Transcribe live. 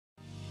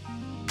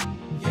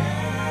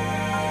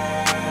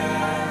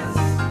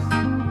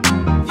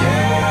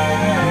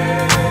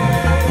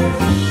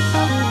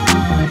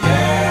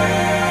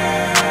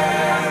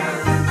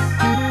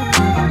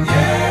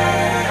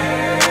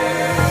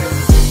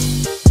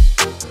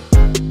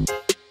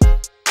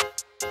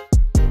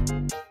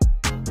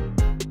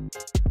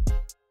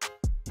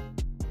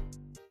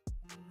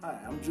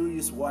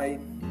Julius White,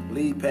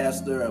 lead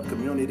pastor of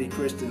Community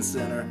Christian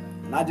Center,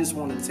 and I just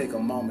wanted to take a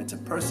moment to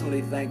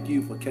personally thank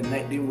you for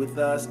connecting with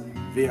us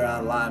via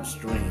our live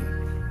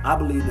stream. I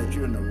believe that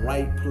you're in the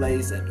right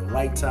place at the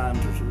right time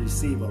to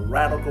receive a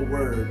radical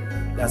word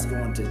that's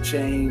going to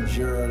change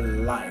your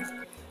life.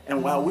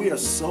 And while we are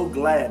so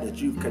glad that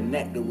you've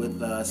connected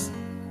with us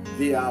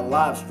via our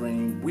live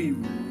stream, we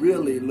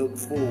really look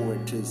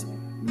forward to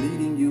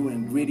meeting you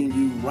and greeting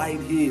you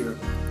right here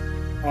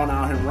on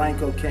our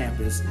Henrico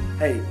campus.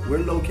 Hey, we're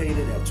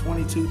located at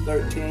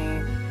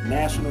 2213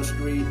 National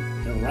Street,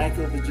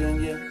 Henrico,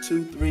 Virginia,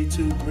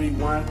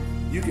 23231.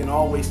 You can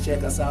always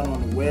check us out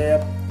on the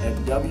web at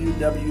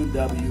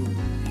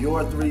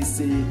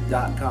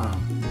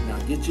www.your3c.com. Now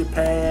get your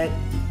pad,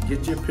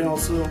 get your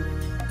pencil,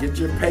 get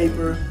your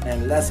paper,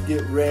 and let's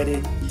get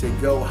ready to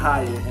go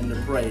higher in the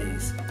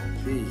praise.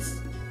 Peace.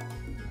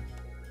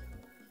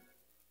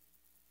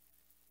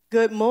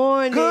 Good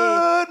morning.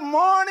 Good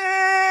morning.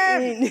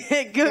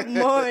 Good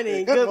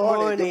morning. Good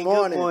morning.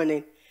 Good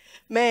morning.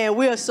 Man,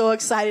 we are so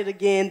excited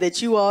again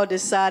that you all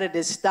decided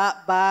to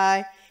stop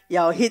by.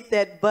 Y'all hit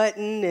that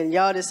button and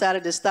y'all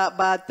decided to stop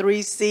by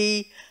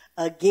 3C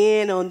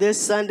again on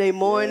this Sunday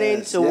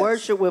morning to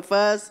worship with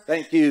us.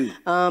 Thank you.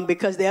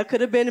 Because there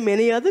could have been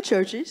many other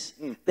churches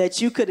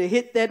that you could have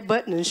hit that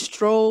button and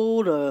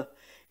strolled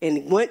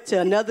and went to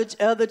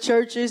other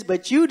churches,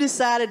 but you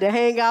decided to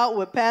hang out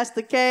with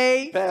Pastor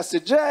K. Pastor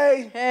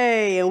J.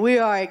 Hey, and we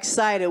are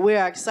excited. We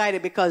are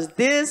excited because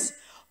this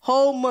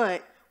whole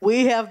month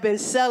we have been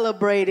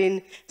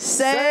celebrating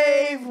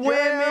Save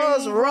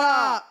Women's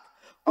Rock.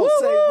 Oh,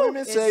 Save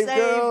Women, Save Girls.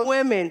 Save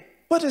Women.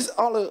 What is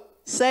all of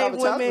Save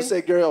Women.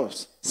 Say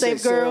girls.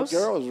 Save Girls. Save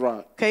Girls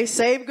Rock. Okay,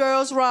 Save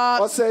Girls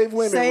Rock. Or Save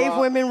Women Save Rock.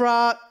 Women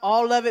Rock.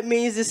 All of it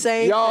means the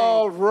same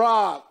Y'all thing.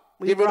 rock.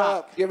 Give rock. it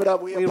up. Give it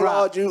up. We applaud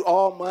rock. you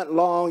all month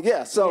long.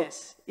 Yeah, so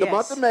the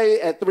month of May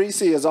at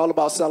 3C is all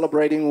about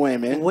celebrating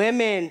women.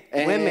 Women.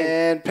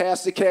 And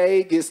Pastor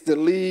K gets to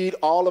lead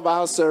all of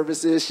our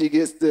services. She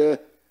gets to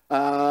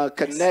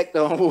connect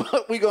on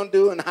what we're going to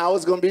do and how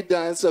it's going to be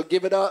done. So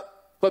give it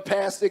up for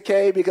Pastor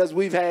K because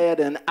we've had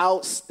an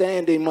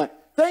outstanding month.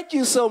 Thank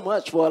you so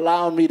much for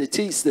allowing me to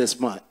teach this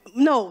month.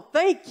 No,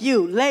 thank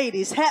you,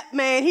 ladies.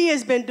 Man, he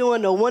has been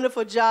doing a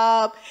wonderful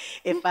job.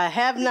 If I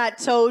have not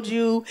told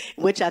you,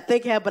 which I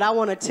think I have, but I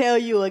want to tell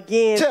you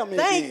again. Tell me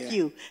thank again.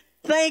 you.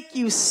 Thank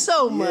you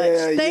so much.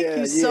 Thank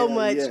you so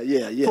much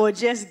for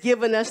just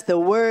giving us the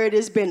word.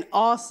 It's been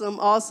awesome,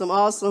 awesome,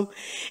 awesome.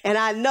 And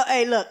I know,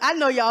 hey, look, I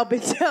know y'all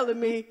been telling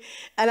me,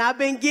 and I've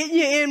been getting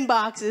your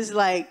inboxes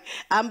like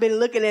I've been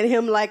looking at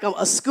him like I'm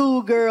a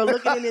schoolgirl,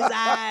 looking in his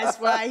eyes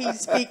while he's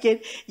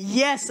speaking.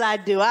 Yes, I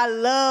do. I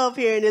love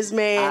hearing this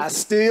man. I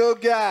still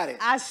got it.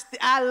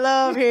 I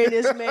love hearing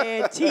this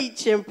man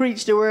teach and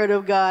preach the word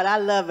of God. I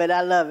love it.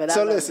 I love it.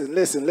 So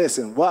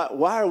listen.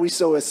 Why are we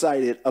so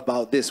excited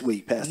about this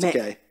week, Pastor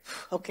K?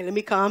 Okay, let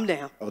me calm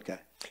down. Okay.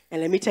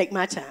 And let me take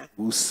my time.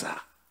 Woosah.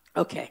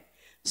 Okay.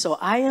 So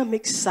I am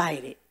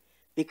excited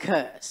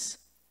because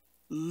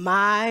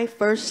my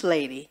first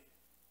lady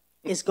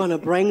is going to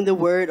bring the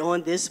word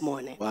on this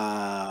morning.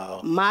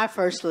 Wow. My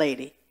first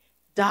lady,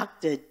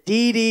 Dr.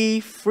 Dee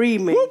Dee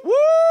Freeman. Woo, woo!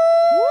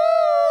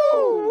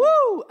 Woo,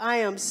 woo. I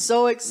am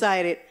so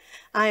excited.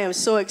 I am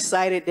so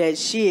excited that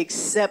she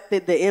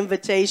accepted the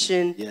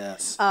invitation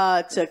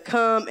to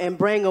come and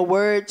bring a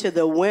word to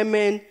the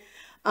women.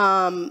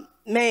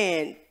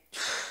 Man,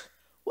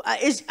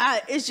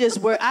 it's just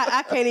where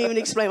I can't even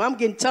explain. I'm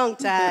getting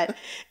tongue-tied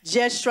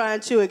just trying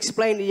to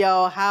explain to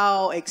y'all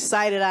how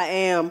excited I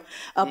am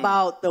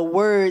about the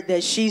word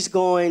that she's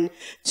going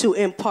to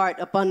impart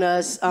upon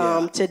us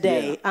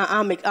today.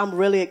 I'm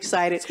really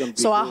excited.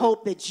 So I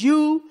hope that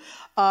you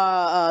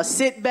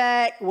sit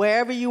back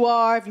wherever you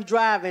are. If you're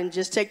driving,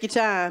 just take your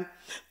time.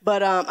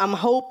 But I'm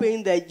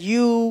hoping that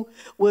you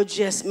will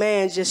just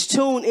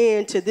tune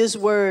in to this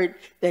word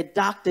that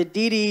Dr.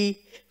 Dee Dee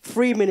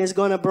Freeman is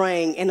going to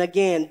bring. And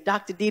again,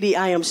 Dr. Dee Dee,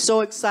 I am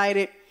so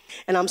excited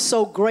and I'm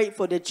so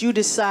grateful that you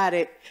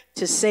decided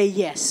to say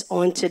yes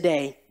on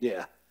today.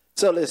 Yeah.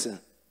 So listen,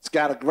 it's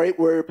got a great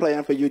word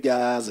planned for you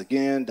guys.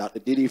 Again, Dr.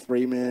 Dee Dee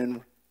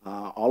Freeman,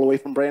 all the way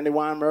from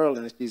Brandywine,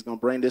 Maryland. She's going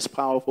to bring this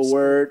powerful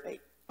word.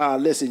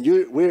 Listen,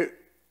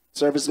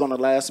 service is going to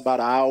last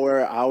about an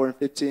hour and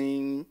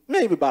 15,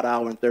 maybe about an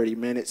hour and 30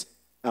 minutes.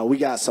 We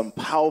got some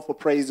powerful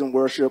praise and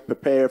worship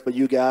prepared for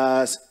you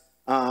guys.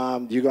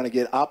 You're going to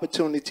get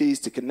opportunities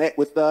to connect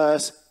with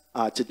us,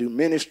 to do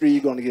ministry.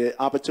 You're going to get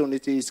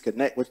opportunities to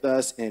connect with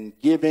us in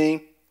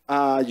giving.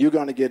 You're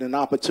going to get an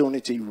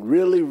opportunity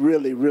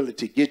really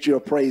to get your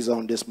praise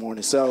on this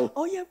morning. So,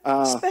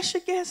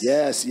 special guest.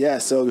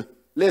 Yes. So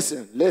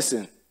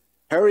listen,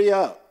 hurry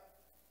up.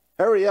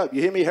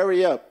 You hear me?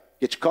 Hurry up.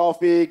 Get your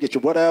coffee, get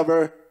your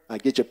whatever,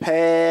 get your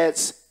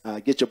pads,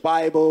 get your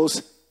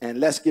Bibles, and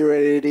let's get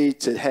ready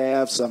to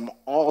have some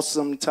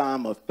awesome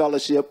time of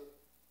fellowship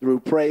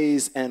through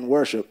praise and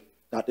worship.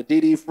 Dr.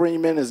 Dee Dee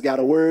Freeman has got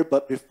a word,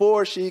 but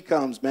before she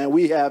comes, man,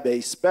 we have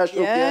a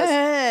special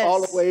guest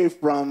all the way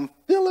from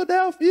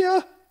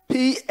Philadelphia,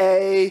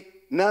 PA.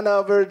 none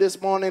other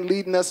this morning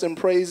leading us in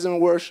praise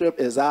and worship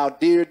is our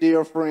dear,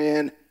 dear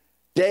friend,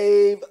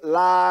 Dave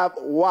Live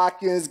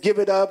Watkins. Give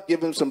it up.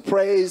 Give him some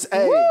praise.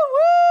 Hey, woo, woo!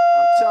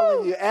 I'm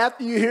telling you,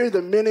 after you hear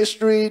the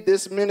ministry,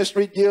 this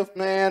ministry gift,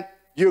 man,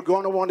 you're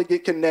going to want to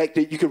get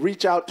connected. You can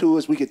reach out to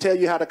us. We can tell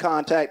you how to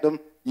contact him.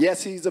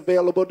 Yes, he's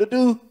available to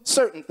do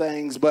certain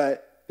things,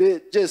 but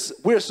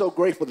we're so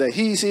grateful that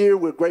he's here.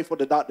 We're grateful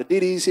that Dr.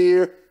 Diddy's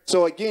here.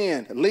 So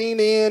again, lean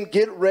in,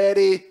 get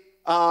ready,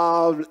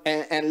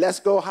 and let's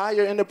go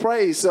higher in the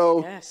praise.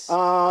 So yes.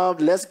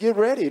 Let's get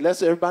ready.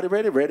 Let's everybody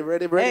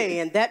ready. Hey,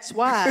 and that's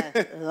why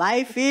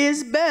life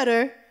is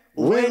better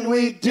when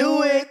we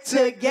do it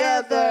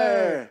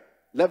together.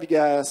 Love you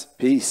guys.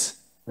 Peace.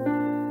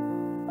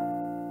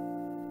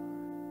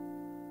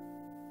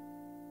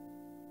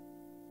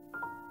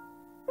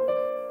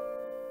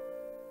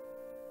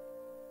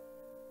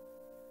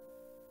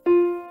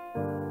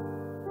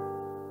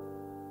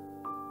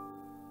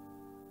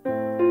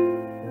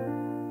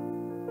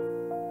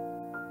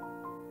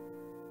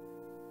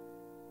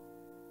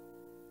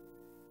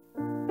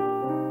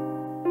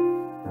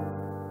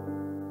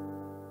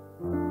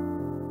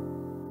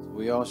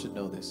 We all should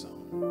know this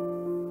song,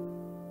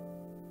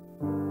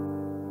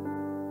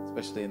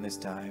 especially in this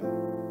time.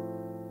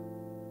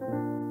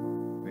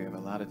 We have a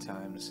lot of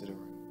time to sit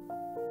around.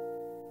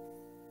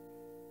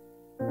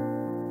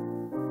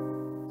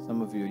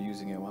 Some of you are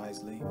using it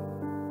wisely,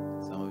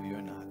 some of you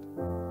are not.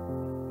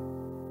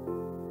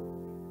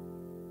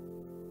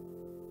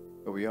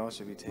 But we all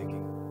should be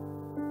taking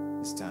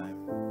this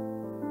time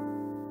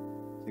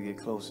to get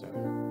closer to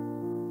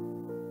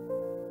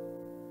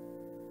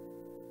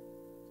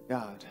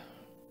God.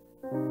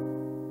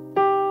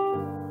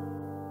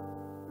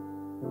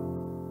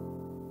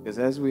 Because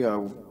as we are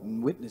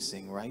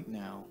witnessing right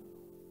now,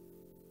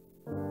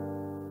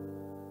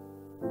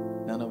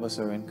 none of us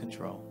are in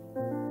control.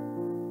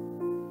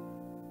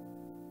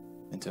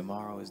 And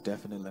tomorrow is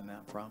definitely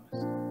not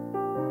promised.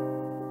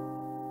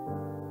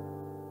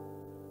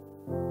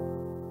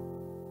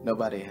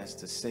 Nobody has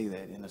to say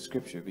that in the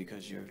scripture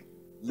because you're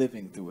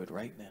living through it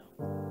right now.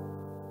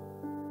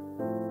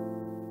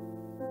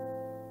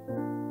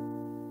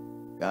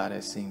 God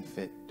has seen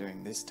fit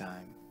during this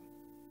time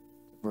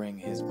to bring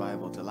his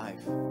Bible to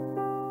life.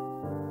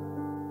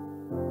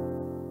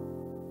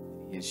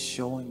 He is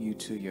showing you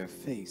to your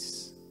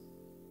face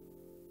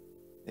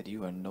that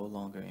you are no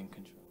longer in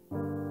control.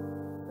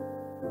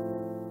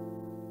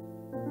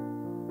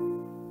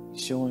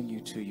 He's showing you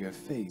to your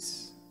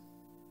face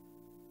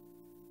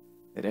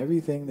that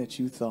everything that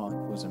you thought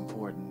was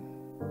important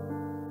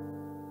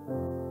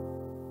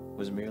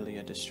was merely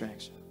a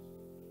distraction.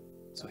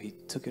 So he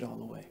took it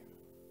all away.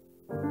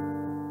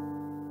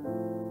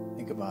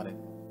 Think about it.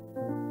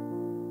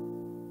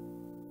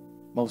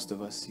 Most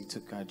of us, he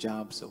took our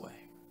jobs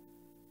away.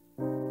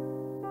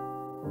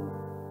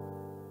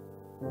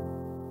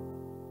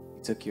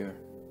 He took your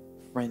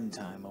friend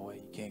time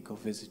away. You can't go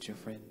visit your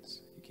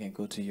friends. You can't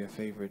go to your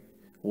favorite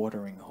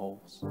watering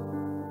holes.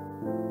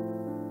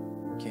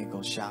 You can't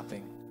go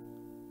shopping.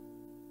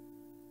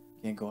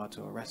 You can't go out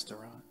to a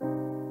restaurant.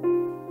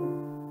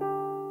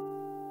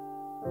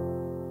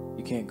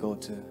 You can't go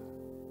to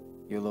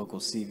your local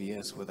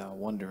CVS without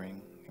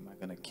wondering, am I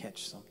going to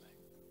catch something?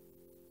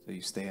 So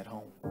you stay at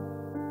home.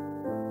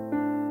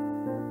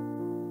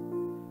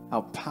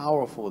 How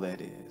powerful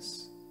that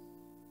is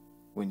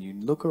when you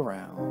look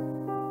around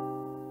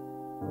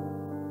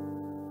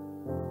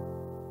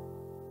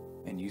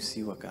and you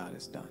see what God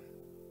has done.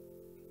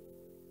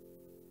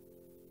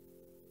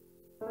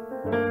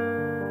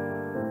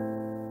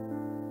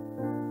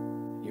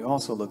 You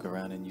also look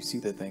around and you see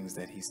the things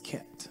that he's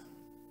kept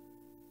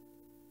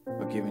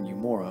or given you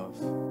more of.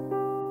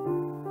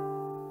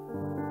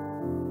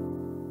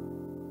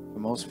 For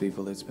most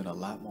people, it's been a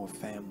lot more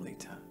family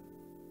time.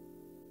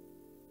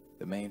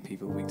 The main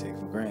people we take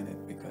for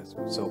granted because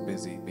we're so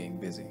busy being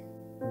busy.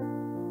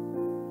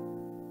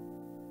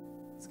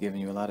 It's giving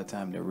you a lot of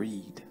time to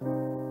read.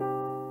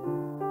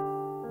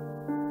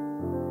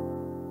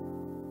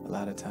 A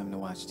lot of time to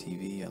watch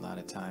TV, a lot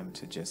of time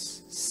to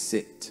just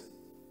sit.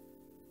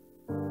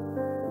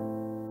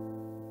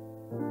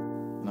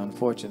 And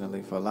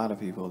unfortunately, for a lot of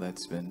people,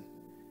 that's been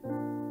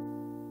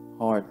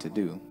hard to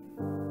do.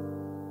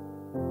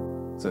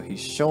 So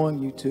he's showing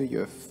you to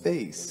your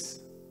face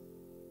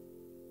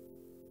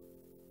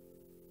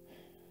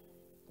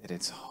that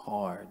it's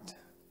hard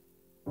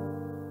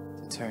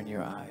to turn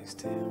your eyes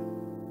to him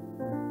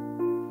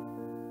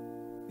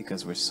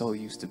because we're so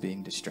used to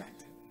being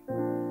distracted.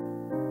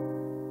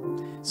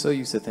 So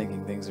used to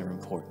thinking things are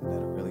important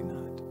that are really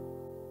not.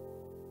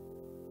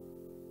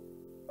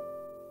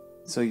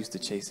 So used to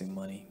chasing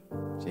money,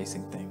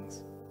 chasing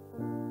things.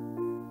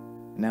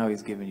 Now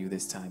he's giving you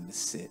this time to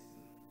sit.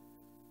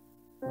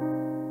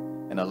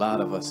 And a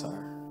lot of us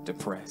are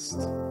depressed,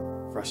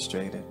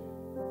 frustrated.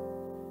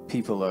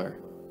 People are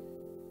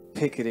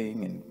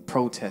picketing and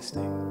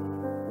protesting.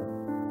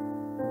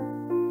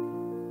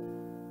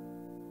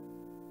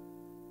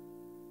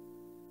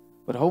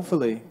 But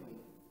hopefully,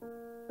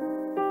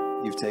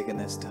 you've taken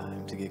this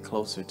time to get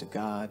closer to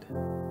God,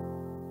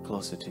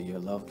 closer to your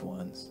loved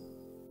ones,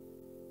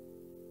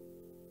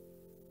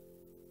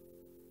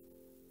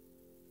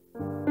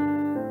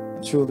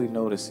 and truly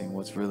noticing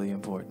what's really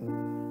important.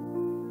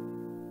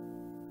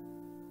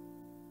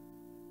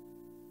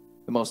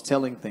 The most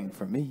telling thing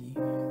for me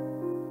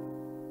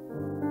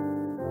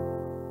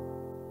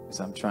is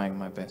I'm trying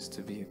my best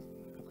to be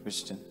a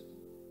Christian,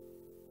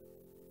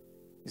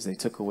 is they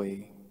took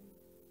away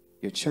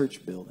your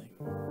church building.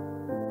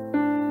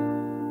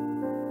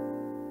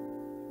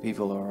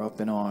 People are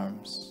up in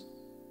arms.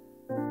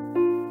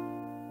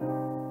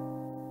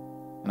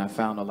 And I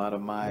found a lot of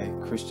my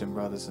Christian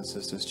brothers and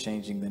sisters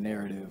changing the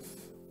narrative,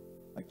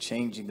 like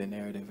changing the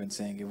narrative and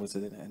saying it was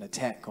an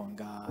attack on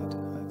God,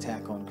 an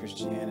attack on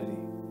Christianity.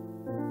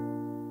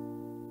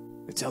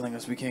 They're telling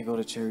us we can't go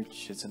to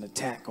church. It's an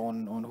attack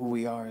on who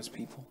we are as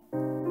people.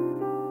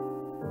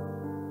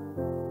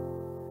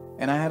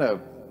 And I had a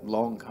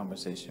long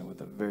conversation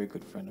with a very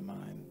good friend of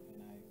mine,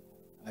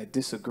 and I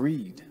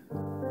disagreed.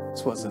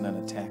 This wasn't an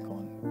attack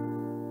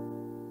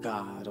on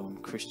God, on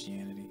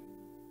Christianity.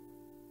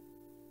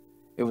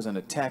 It was an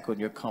attack on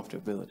your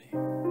comfortability.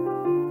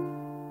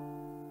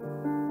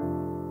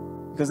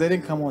 Because they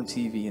didn't come on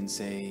TV and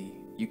say,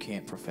 you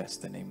can't profess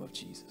the name of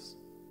Jesus.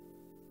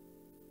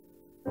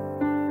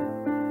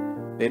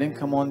 They didn't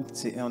come on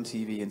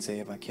TV and say,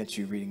 if I catch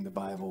you reading the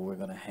Bible, we're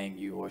going to hang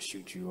you or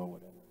shoot you or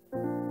whatever.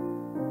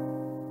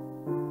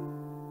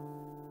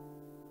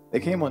 They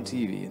came on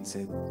TV and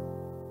said,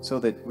 so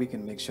that we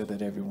can make sure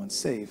that everyone's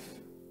safe,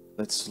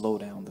 let's slow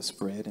down the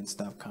spread and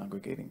stop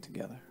congregating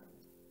together.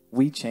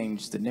 We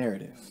changed the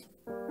narrative.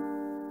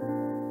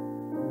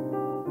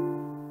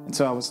 And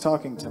so I was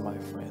talking to my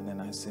friend and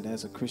I said,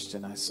 as a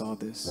Christian, I saw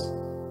this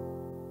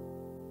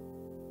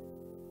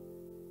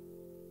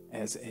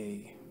as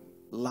a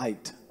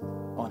light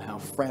on how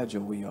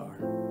fragile we are.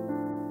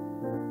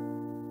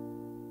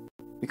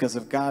 Because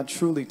if God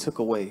truly took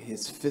away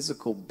his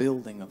physical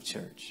building of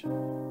church,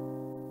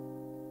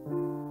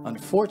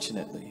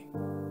 unfortunately,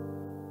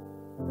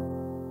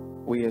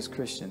 we as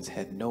Christians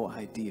had no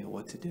idea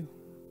what to do.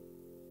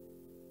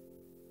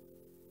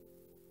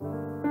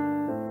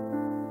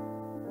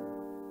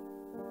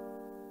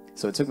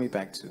 So it took me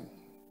back to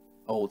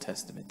Old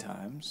Testament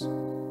times,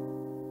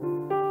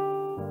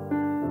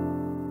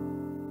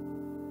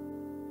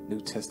 New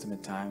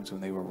Testament times,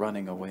 when they were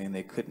running away and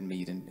they couldn't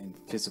meet in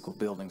physical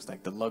buildings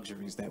like the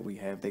luxuries that we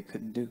have, they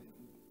couldn't do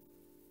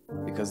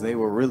because they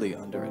were really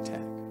under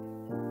attack.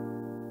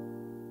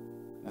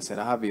 I said,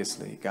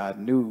 obviously, God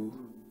knew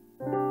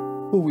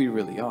who we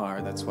really are.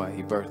 That's why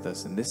he birthed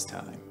us in this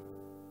time.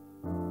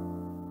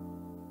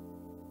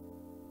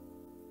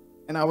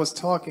 And I was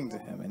talking to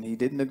him and he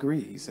didn't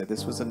agree. He said,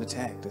 this was an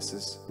attack. This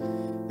is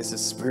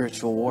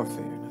spiritual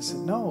warfare. And I said,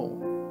 no,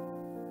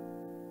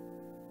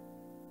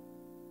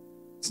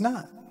 it's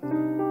not.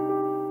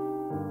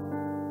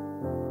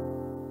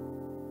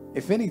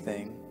 If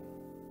anything,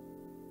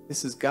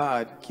 this is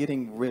God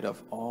getting rid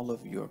of all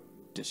of your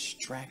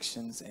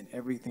distractions and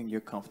everything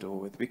you're comfortable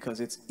with, because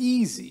it's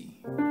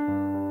easy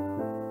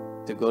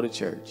to go to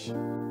church,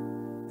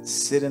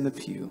 sit in the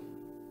pew,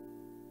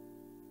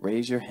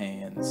 raise your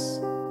hands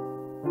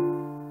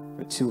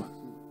for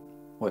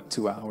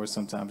 2 hours,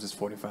 sometimes it's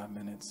 45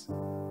 minutes.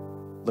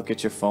 Look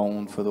at your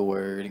phone for the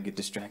word and get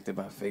distracted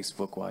by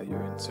Facebook while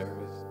you're in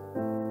service.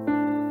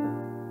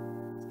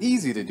 It's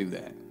easy to do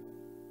that.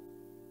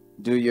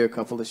 Do your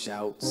couple of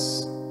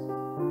shouts.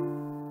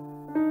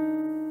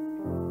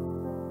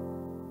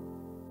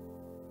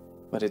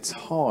 But it's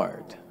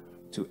hard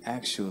to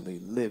actually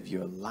live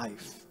your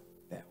life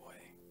that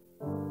way.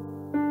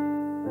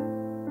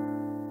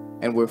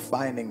 And we're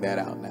finding that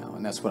out now.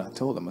 And that's what I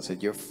told him. I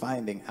said, you're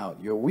finding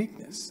out your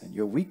weakness. And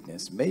your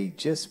weakness may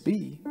just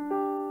be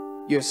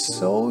you're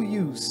so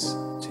used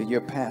to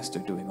your pastor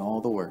doing all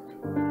the work.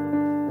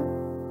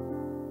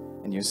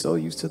 And you're so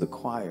used to the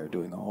choir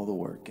doing all the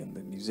work and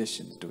the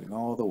musicians doing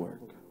all the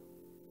work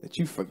that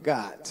you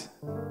forgot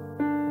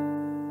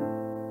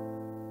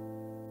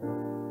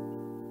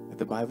that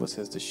the Bible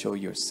says to show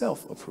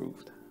yourself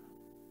approved.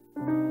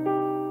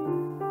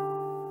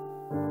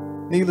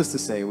 Needless to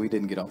say, we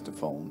didn't get off the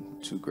phone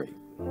too great.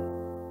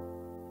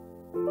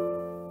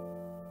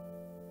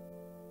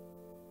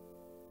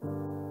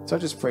 So I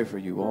just pray for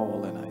you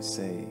all, and I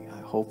say,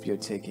 I hope you're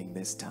taking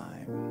this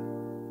time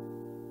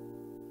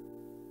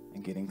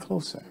and getting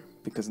closer,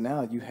 because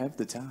now you have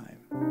the time.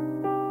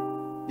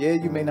 Yeah,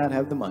 you may not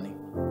have the money.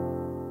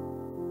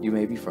 You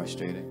may be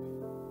frustrated.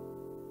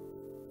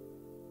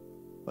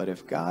 But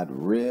if God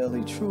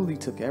really, truly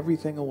took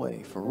everything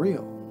away, for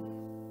real,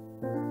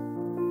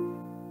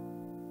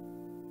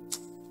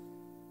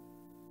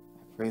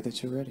 I pray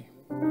that you're ready.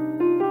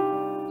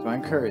 So I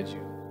encourage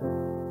you.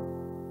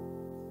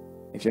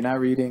 If you're not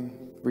reading,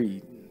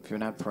 read. If you're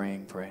not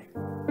praying, pray.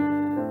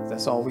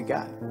 That's all we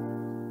got.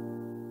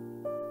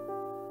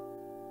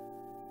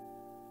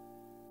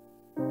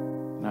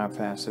 And our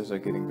pastors are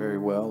getting very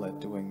well at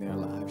doing their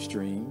live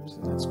streams,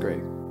 and that's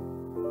great.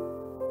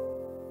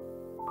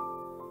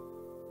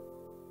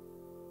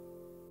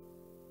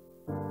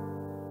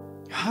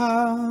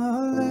 Hallelujah.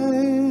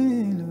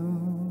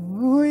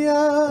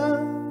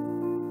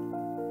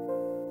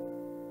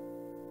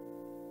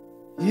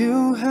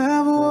 You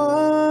have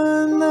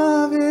won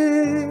the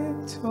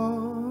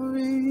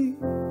victory.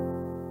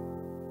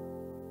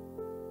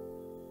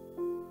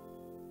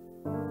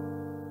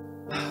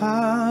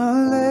 Hallelujah.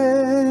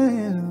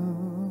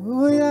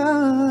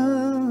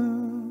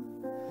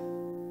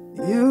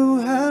 You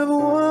have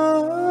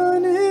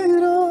won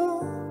it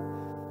all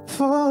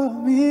for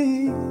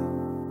me.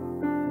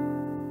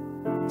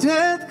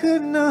 Death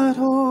could not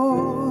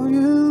hold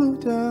you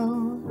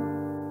down.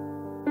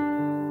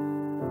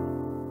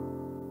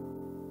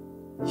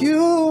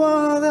 You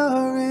are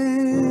the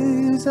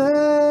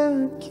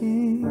risen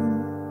King,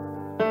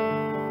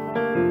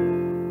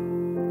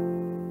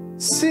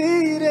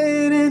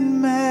 seated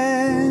in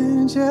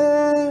majesty.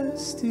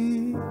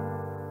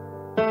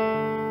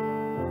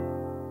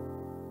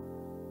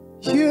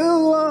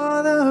 You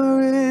are the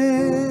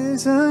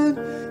risen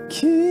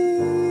King.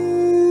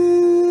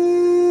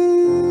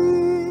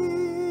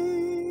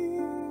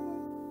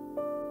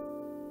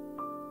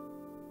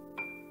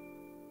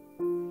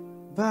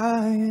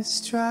 By His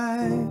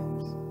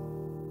stripes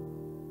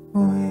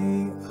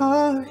we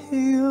are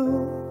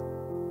healed.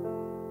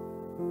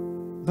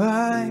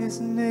 By His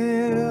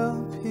nail-pierced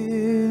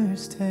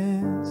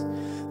hands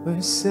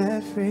we're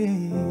set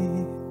free.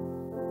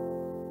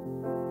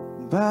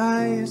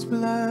 By His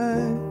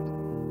blood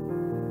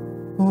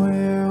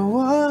we're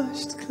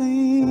washed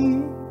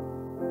clean.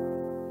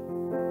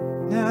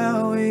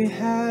 Now we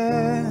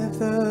have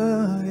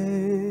the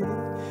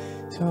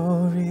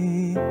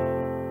victory.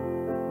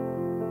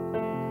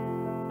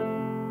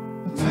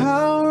 The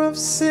power of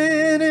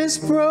sin is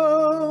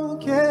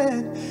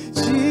broken.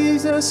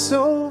 Jesus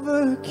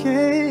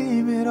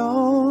overcame it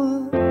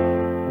all.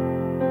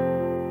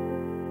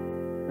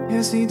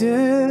 Yes, He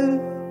did.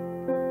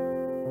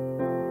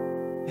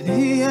 And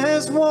He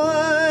has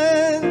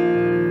won.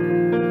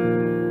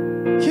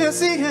 Yes,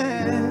 He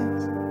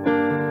has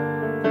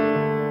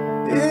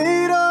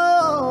it all.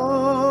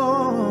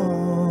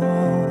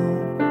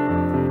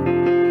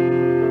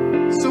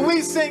 So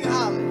we sing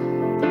hallelujah.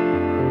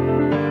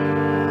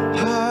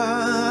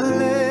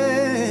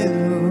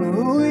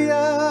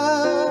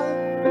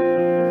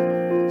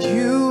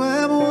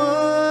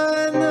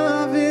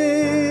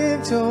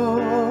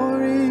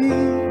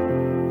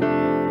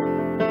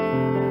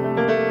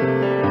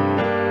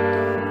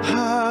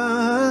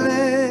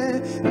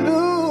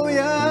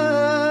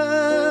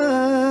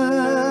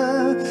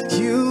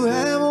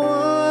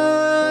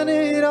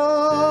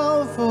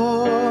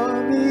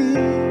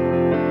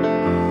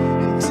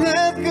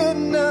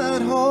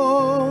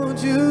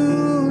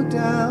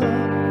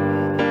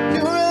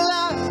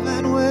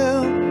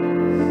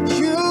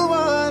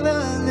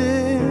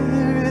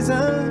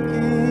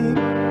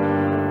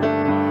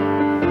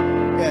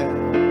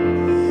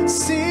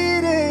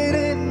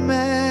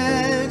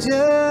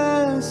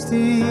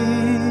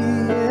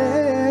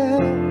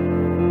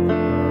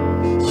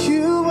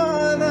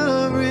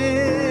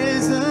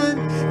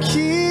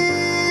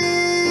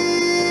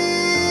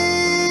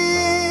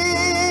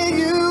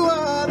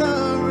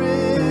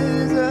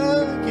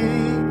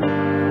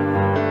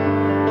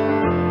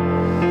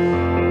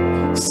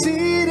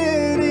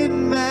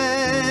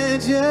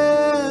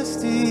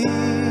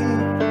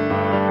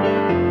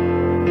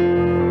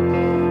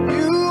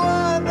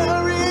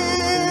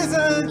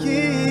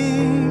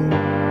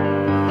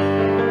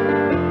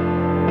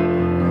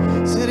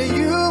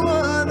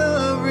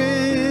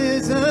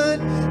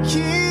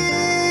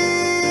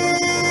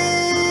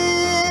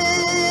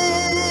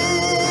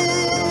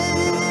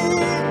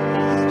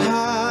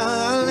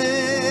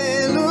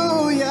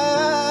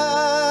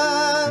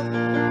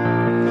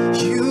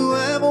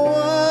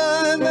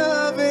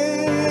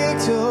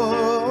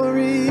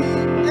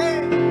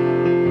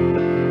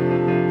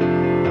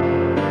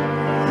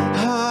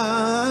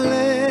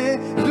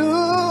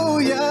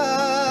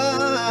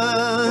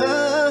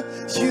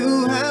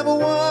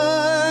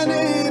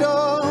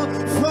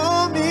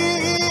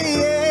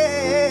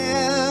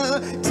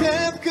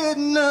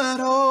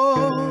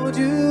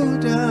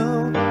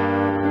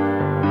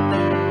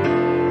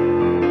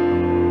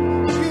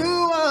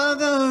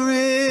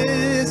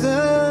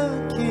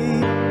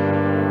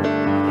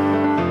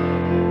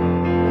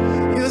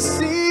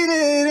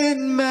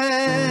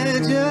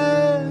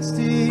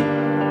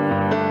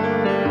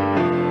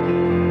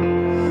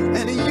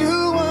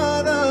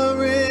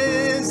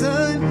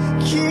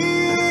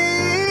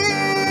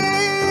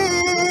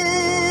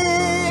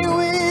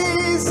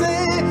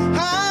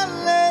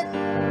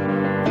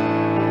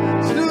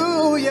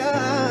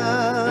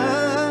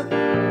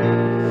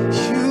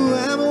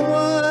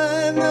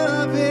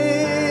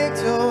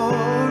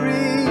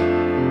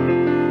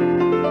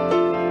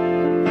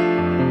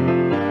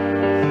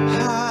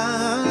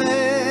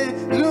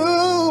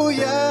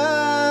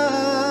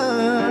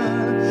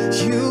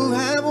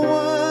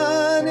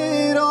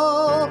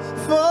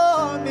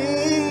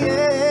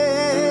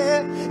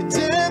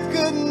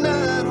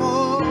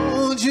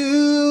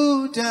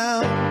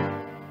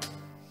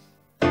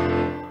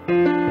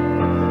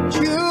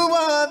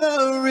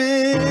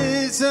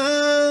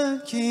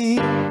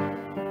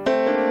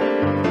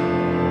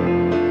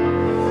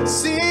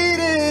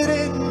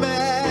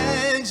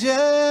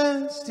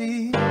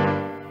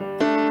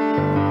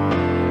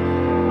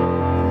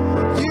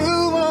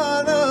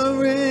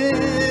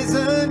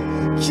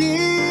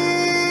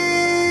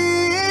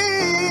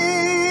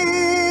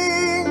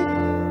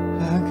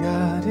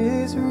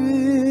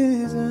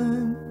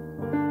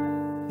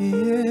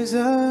 is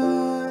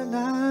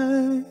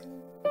alive.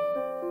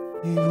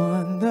 He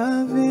won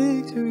the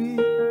victory.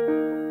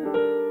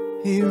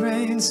 He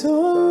reigns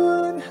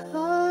on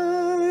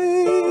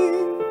high.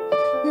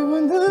 He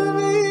won the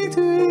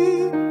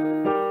victory.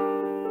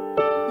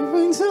 He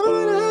reigns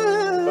on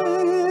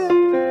high.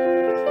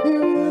 He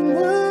won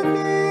the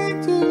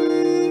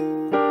victory.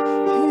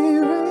 He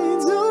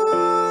reigns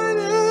on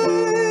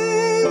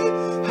high.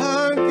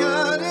 Our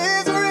God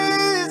is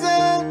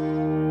risen.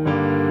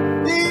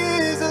 He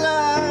is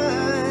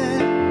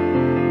alive.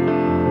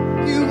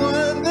 You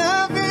won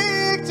the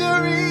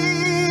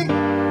victory.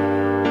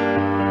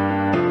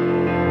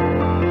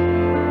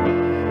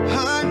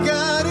 Our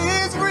God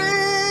is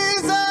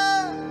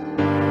risen.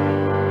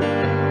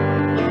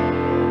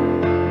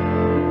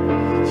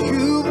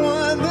 You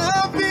won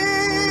the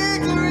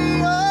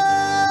victory. Oh,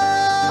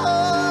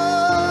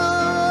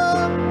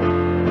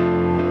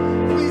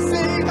 we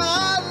sing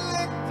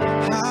hallelujah.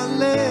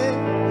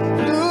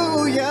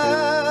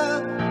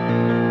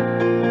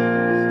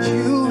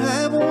 You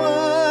have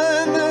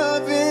won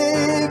the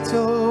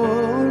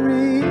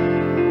victory.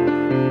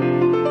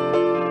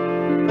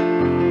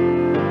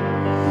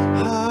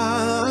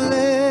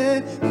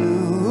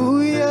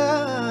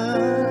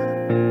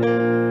 Hallelujah.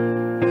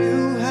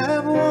 You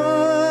have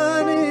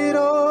won it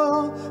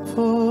all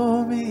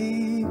for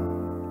me.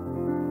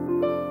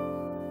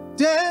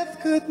 Death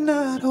could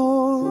not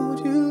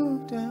hold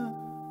you down.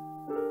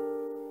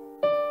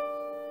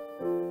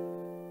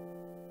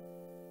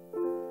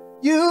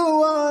 You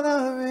are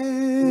the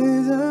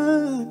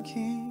risen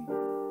King,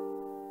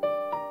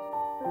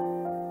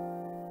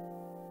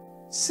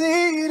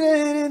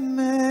 seated in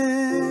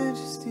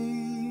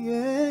majesty.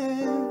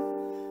 And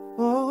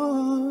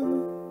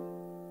oh,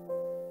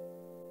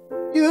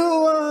 you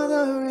are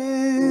the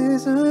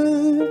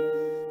risen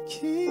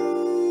King.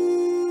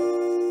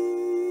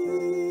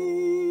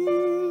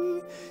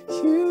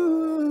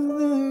 You are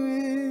the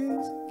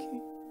risen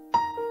King.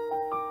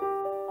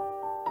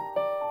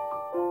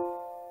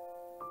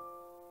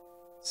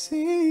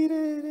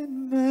 Seated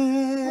in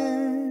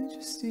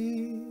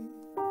majesty.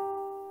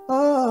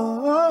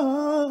 Oh,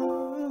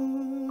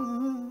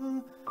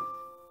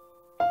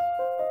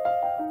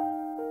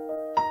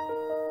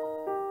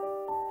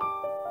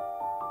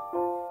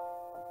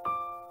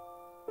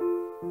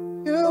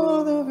 you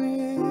are the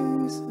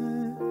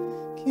risen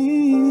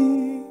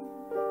King.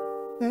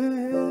 Yeah.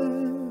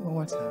 One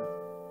more time.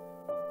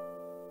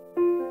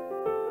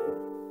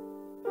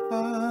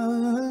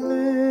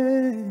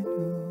 Hallelujah.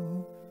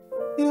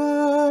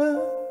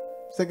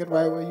 Sing it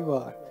right where you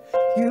are.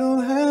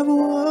 You have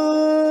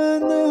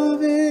won the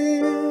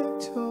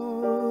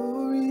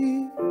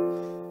victory.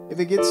 If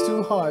it gets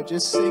too hard,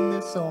 just sing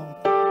this song.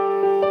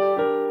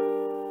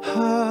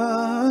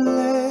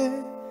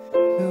 Hallelujah.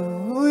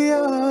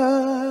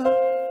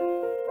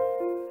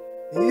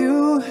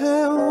 You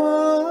have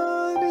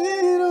won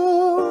it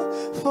all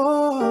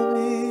for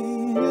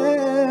me.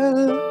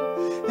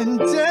 Yeah. And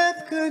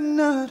death could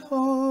not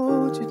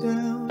hold you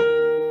down.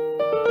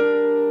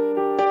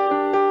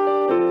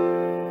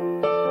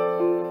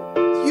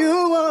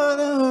 You are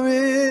the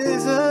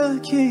risen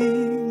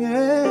King,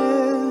 yeah.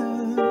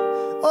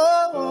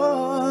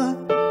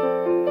 Oh,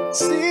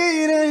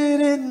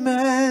 seated in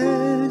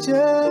majesty,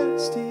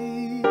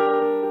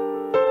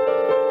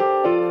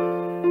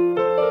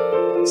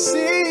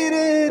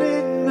 seated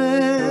in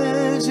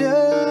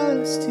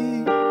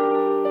majesty.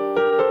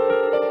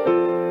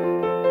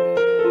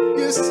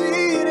 You're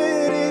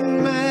seated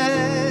in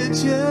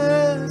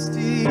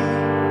majesty.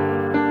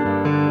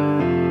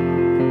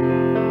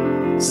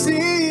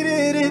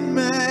 Seated in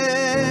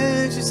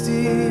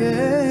majesty,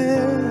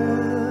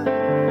 yeah.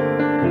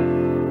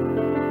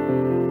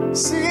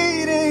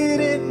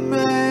 Seated in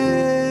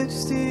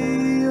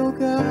majesty, oh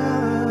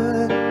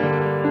God.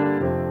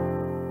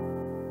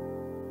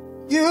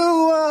 You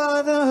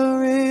are the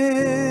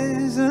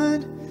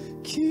risen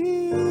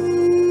King.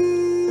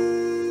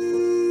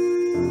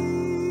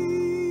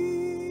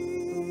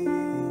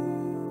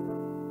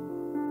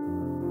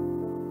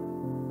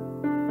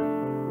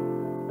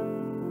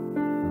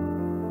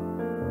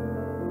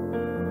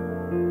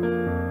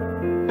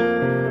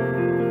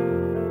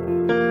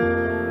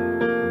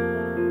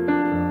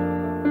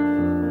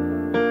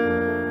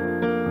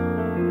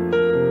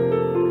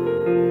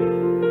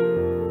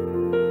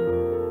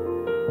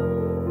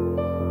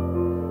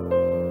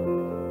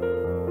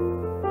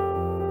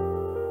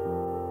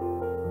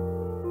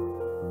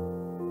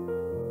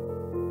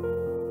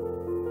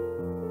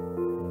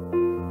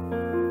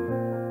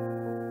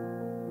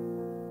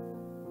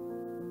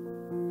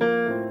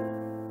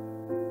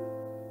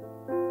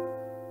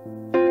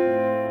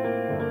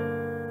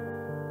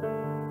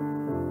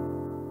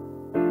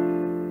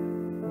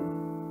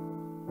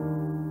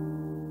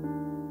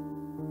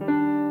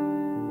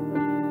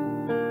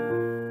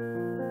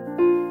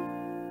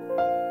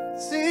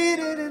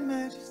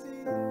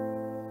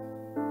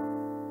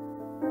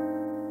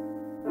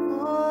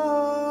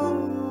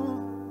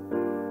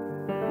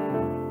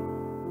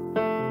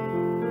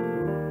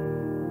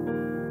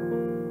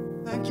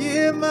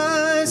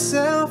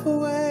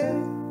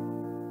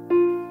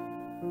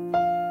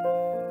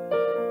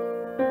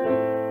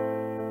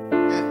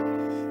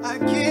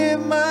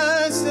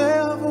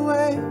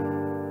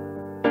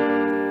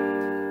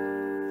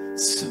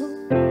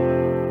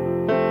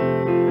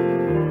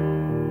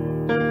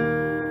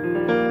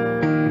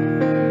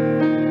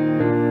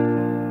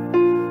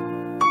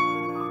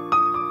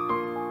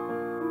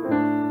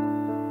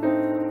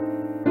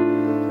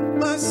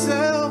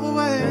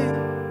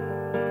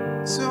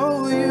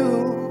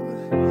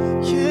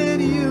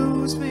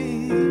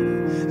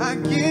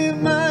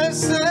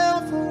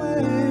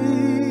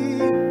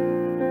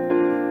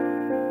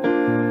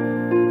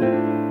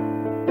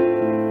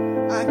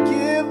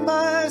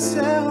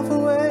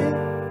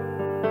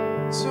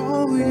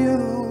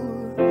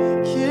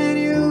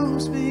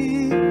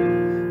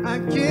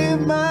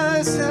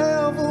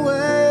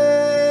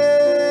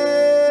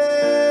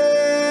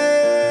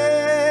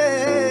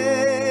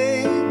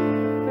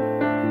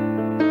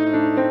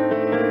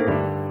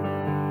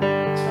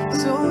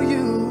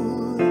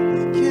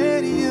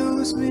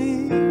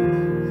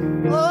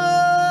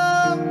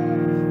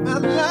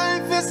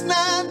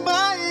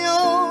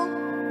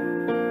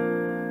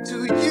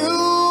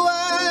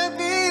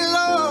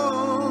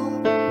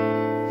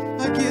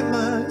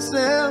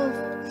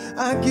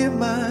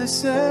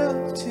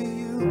 myself to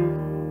you.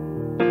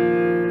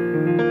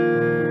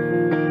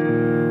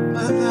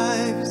 My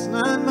life is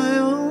not my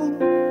own.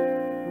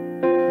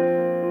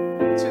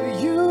 To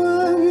you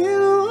I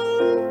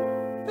belong.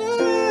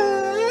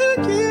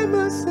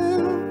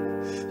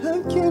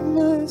 I give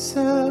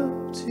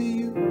myself to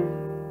you.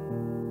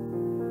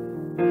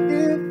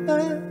 Give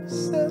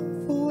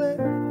myself away.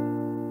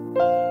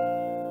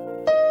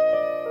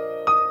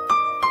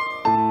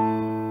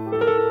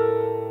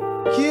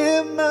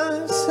 Give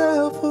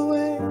myself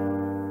away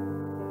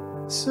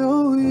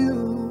so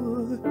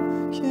you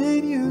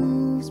can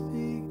use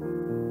me.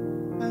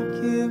 I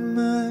give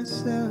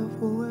myself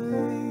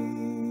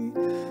away.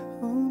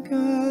 Oh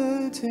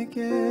God, take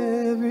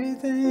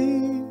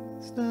everything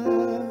that's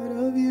not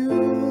of you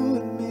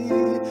and me.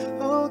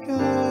 Oh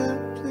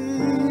God,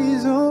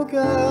 please, oh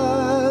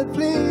God,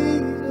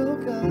 please, oh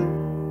God.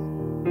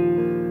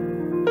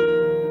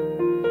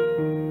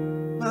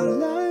 My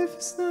life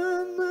is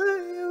not my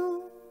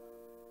own.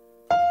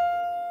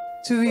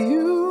 To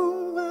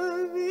you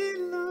I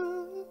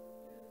belong.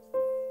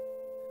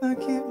 I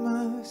give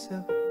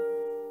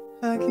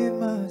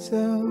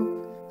myself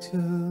to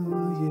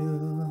you.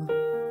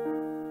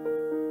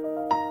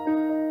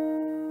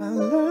 My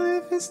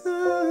life is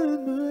not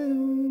my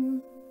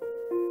own.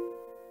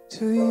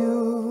 To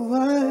you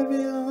I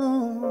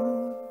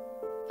belong.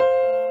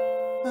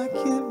 I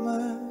give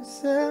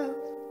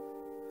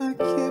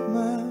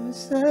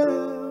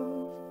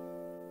myself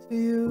to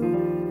you.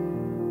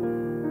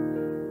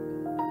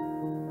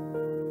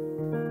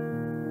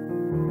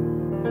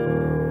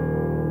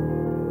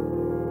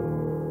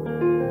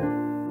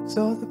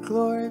 So the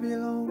glory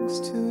belongs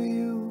to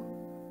you.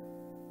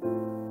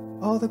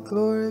 All the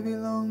glory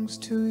belongs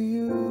to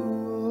you,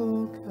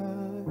 oh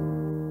God.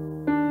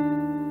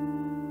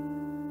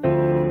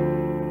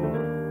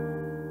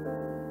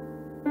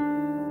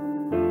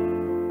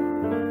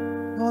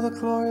 All the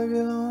glory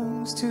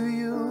belongs to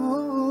you.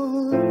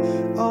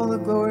 All the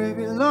glory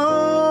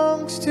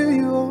belongs to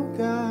you, oh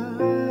God.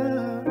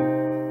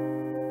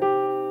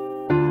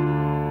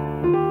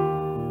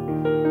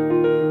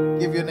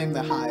 Give your name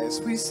the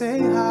highest. We say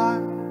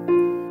hallelujah.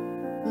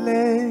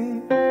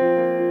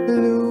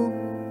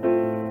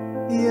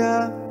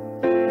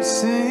 We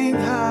sing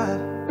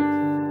hallelujah.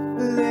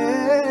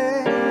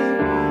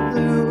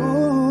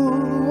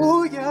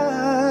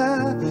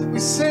 We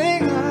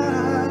sing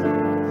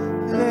hallelujah,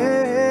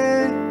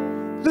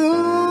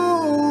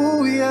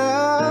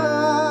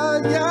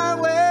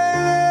 Yahweh.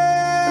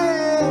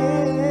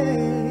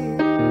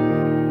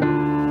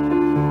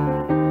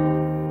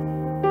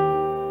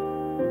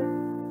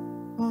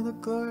 All the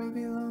glory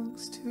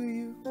belongs to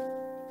you.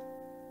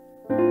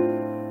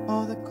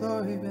 All the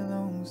glory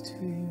belongs to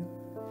you,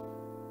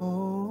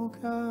 oh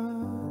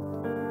God.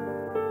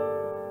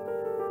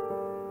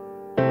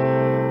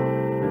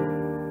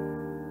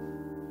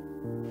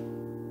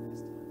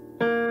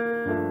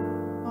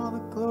 All the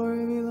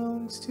glory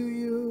belongs to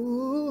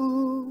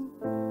you.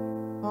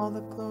 All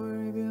the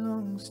glory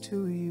belongs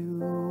to you,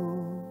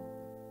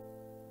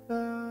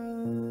 God.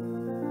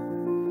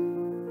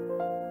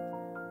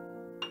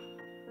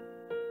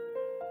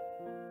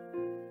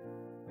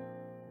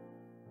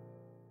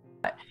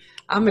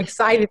 I'm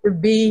excited to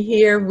be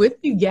here with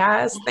you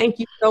guys. Thank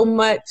you so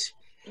much,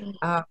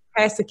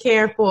 Pastor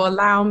Karen, for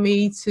allowing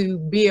me to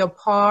be a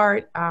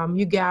part.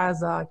 You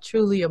guys are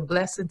truly a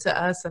blessing to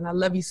us, and I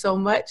love you so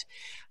much.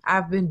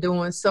 I've been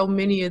doing so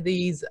many of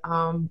these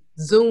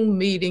Zoom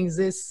meetings.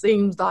 It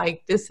seems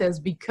like this has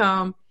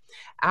become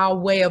our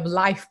way of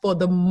life for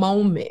the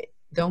moment.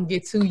 Don't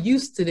get too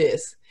used to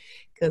this,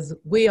 because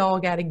we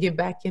all got to get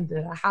back into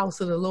the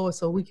house of the Lord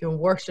so we can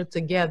worship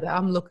together.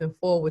 I'm looking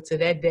forward to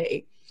that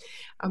day.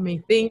 I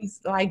mean,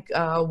 things like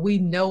we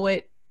know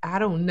it. I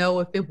don't know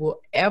if it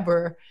will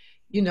ever,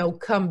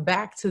 come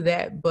back to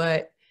that.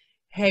 But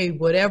hey,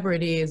 whatever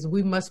it is,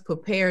 we must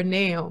prepare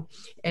now.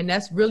 And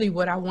that's really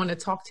what I want to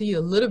talk to you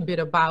a little bit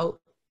about.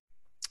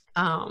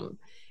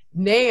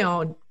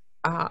 Now,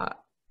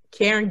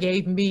 Karen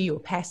gave me,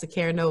 or Pastor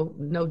Karen,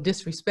 no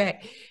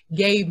disrespect,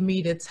 gave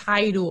me the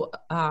title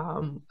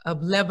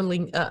of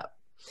Leveling Up.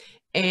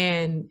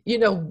 And,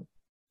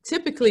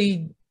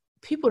 typically,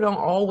 people don't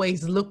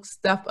always look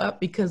stuff up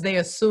because they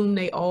assume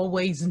they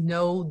always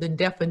know the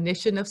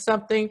definition of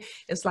something.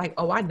 It's like,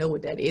 oh, I know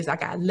what that is. I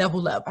got to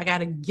level up. I got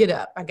to get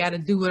up. I got to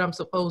do what I'm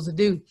supposed to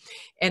do.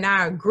 And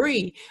I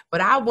agree, but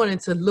I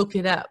wanted to look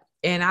it up.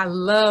 And I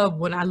love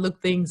when I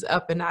look things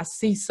up and I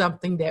see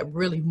something that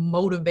really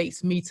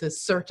motivates me to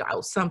search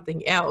out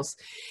something else.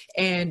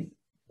 And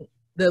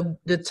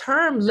the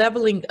term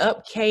leveling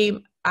up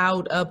came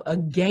out of a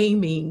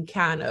gaming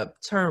kind of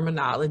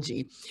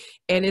terminology.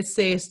 And it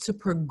says to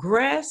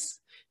progress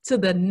to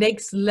the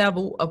next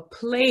level of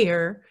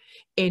player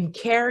in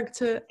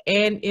character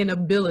and in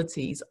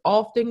abilities,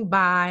 often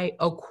by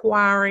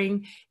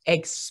acquiring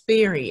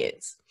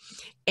experience.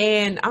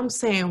 And I'm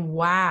saying,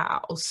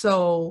 wow.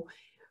 So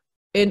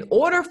in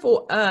order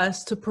for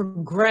us to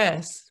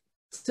progress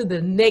to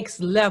the next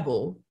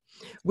level,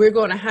 we're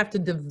going to have to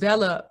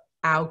develop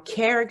our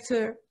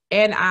character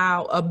and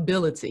our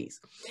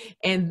abilities.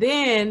 And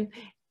then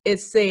it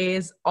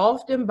says,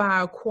 often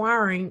by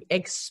acquiring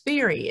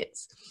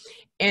experience.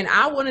 And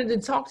I wanted to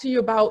talk to you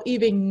about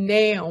even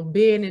now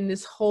being in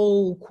this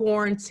whole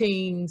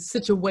quarantine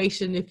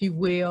situation, if you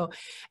will.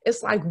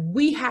 It's like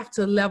we have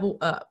to level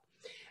up.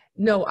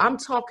 No, I'm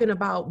talking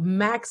about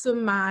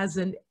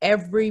maximizing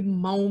every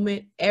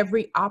moment,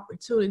 every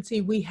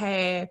opportunity we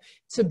have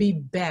to be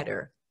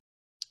better,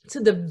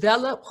 to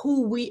develop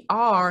who we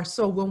are.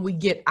 So when we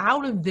get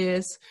out of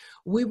this,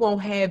 we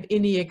won't have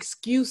any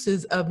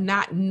excuses of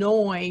not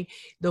knowing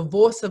the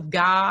voice of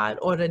God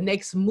or the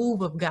next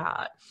move of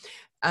God.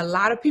 A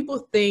lot of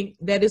people think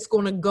that it's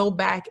going to go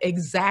back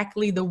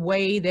exactly the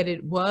way that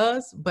it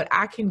was, but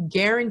I can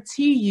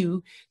guarantee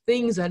you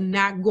things are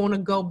not going to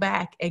go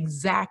back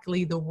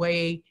exactly the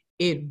way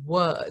it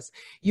was.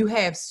 You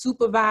have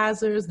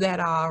supervisors that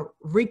are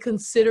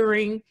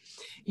reconsidering,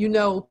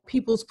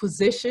 people's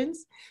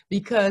positions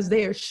because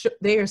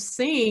they're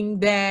seeing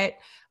that,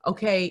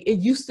 okay, it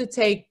used to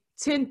take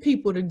 10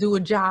 people to do a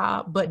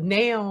job, but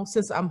now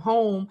since I'm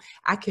home,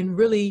 I can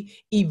really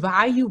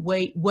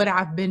evaluate what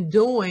I've been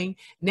doing.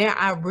 Now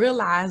I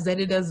realize that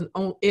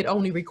it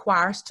only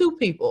requires 2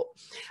 people.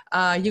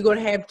 You're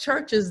going to have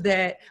churches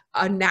that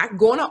are not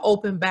going to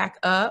open back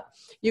up.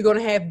 You're going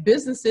to have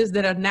businesses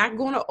that are not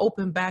going to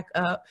open back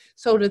up.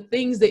 So the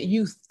things that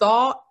you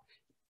thought,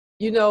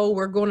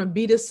 were going to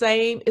be the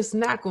same, it's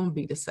not going to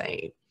be the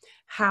same.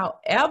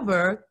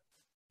 However,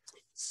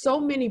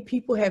 so many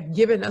people have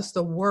given us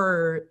the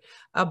word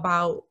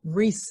about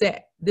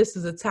reset. This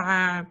is a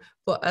time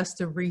for us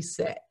to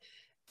reset.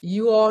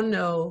 You all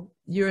know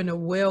you're in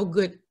a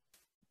good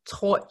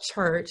taught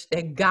church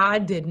that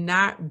God did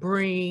not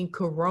bring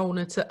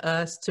Corona to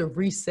us to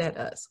reset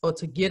us or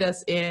to get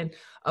us in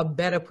a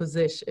better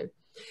position.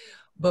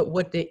 But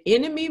what the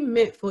enemy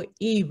meant for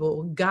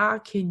evil,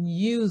 God can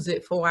use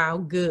it for our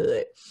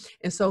good.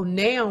 And so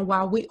now,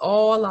 while we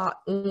all are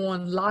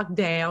on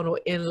lockdown or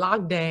in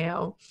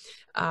lockdown,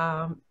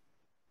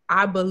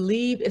 I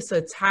believe it's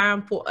a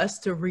time for us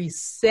to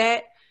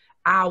reset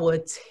our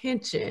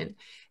attention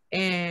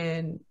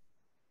and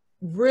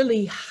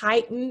really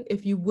heighten,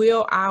 if you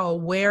will, our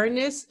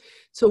awareness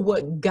to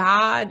what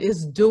God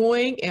is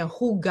doing and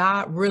who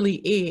God really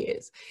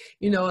is.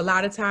 A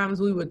lot of times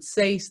we would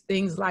say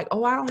things like,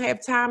 oh, I don't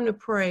have time to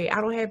pray.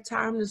 I don't have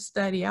time to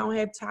study. I don't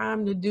have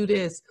time to do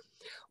this.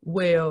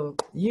 Well,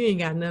 you ain't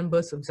got nothing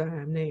but some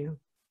time now.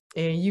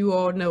 And you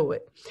all know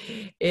it.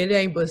 It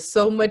ain't but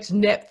so much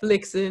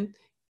Netflixing.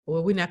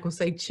 Well, we're not going to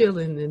say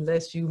chilling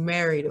unless you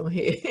married on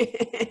here.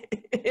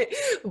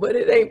 But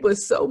it ain't but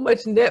so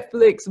much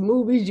Netflix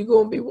movies you're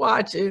going to be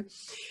watching.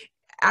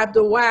 After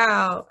a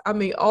while,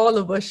 all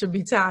of us should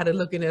be tired of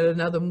looking at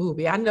another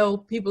movie. I know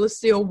people are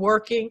still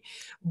working,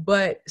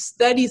 but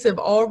studies have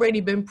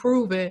already been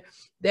proven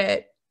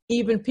that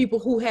even people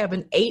who have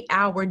an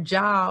 8-hour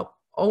job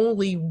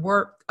only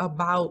work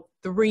about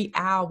 3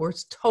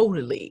 hours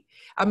totally.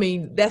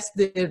 That's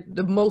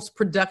the most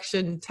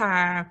production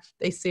time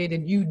they say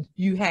that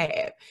you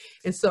have.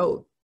 And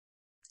so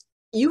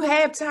you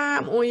have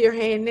time on your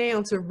hand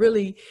now to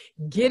really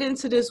get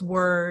into this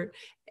word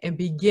and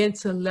begin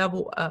to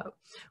level up.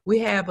 We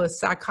have a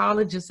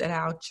psychologist at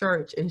our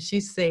church, and she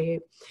said,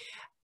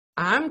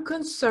 I'm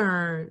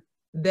concerned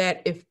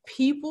that if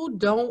people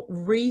don't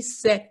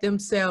reset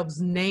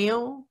themselves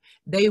now,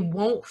 they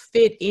won't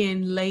fit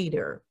in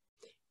later.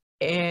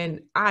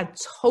 And I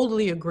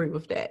totally agree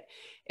with that.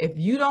 If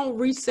you don't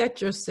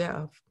reset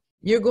yourself,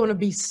 you're going to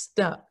be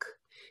stuck.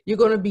 You're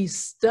going to be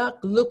stuck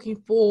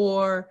looking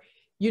for,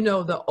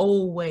 the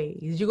old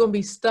ways. You're going to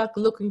be stuck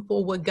looking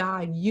for what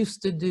God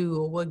used to do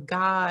or what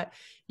God,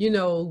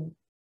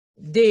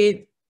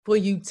 did for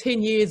you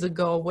 10 years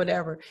ago or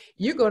whatever.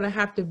 You're going to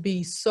have to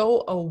be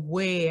so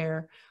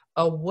aware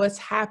of what's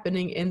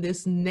happening in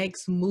this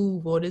next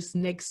move or this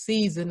next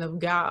season of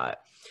God,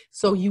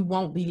 so you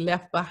won't be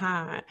left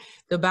behind.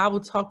 The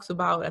Bible talks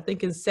about, I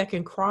think in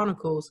 2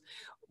 Chronicles,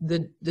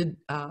 the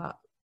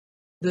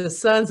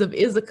sons of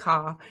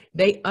Issachar,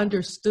 they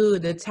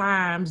understood the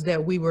times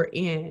that we were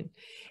in.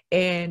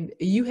 And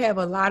you have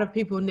a lot of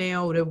people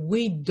now that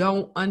we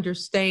don't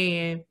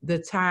understand the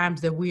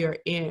times that we are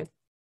in.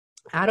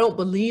 I don't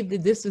believe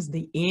that this is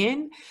the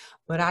end,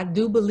 but I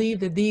do believe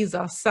that these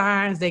are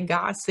signs that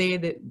God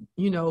said that,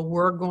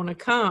 were going to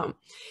come.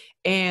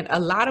 And a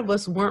lot of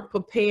us weren't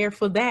prepared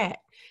for that.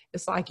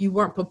 It's like you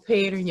weren't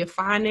prepared in your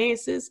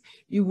finances.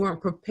 You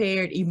weren't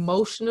prepared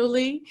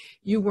emotionally.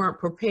 You weren't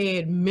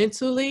prepared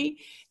mentally.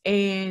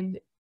 And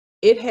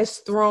it has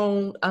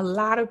thrown a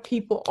lot of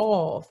people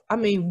off.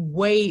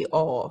 Way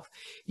off.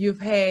 You've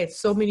had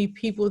so many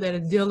people that are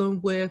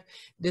dealing with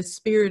the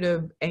spirit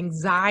of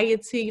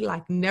anxiety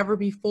like never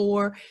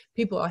before.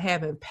 People are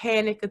having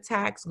panic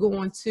attacks,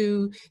 going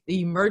to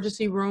the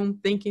emergency room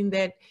thinking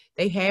that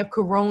they have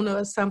corona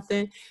or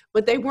something,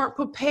 but they weren't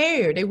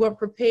prepared. They weren't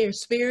prepared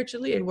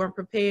spiritually. They weren't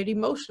prepared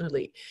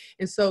emotionally.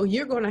 And so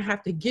you're going to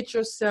have to get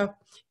yourself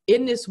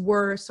in this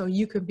word so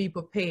you can be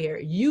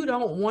prepared. You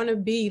don't want to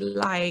be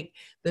like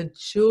the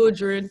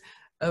children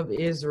of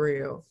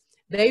Israel.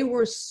 They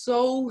were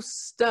so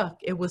stuck.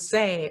 It was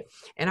sad.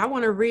 And I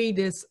want to read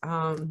this.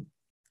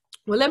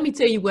 Well, let me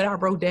tell you what I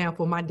wrote down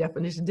for my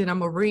definition. Then I'm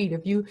going to read.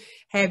 If you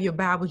have your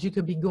Bibles, you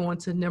could be going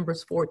to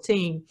Numbers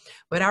 14.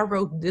 But I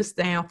wrote this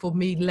down for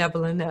me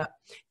leveling up.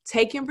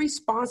 Taking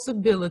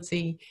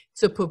responsibility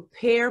to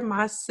prepare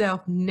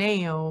myself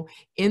now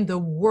in the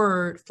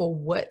word for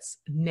what's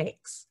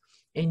next.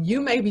 And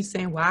you may be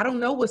saying, well, I don't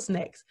know what's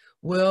next.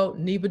 Well,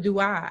 neither do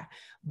I.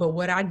 But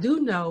what I do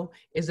know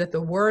is that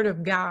the word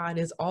of God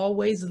is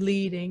always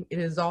leading. It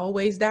is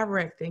always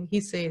directing.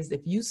 He says,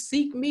 if you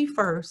seek me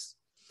first,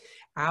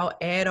 I'll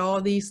add all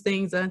these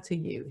things unto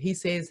you. He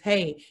says,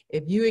 hey,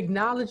 if you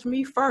acknowledge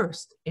me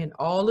first in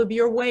all of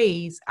your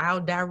ways, I'll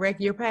direct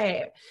your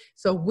path.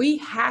 So we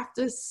have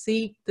to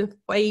seek the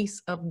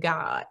face of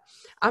God.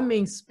 I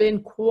mean,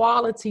 spend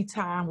quality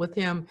time with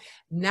him,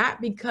 not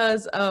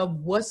because of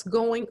what's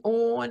going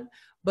on,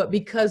 but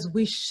because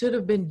we should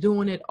have been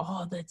doing it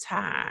all the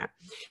time.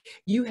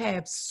 You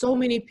have so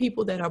many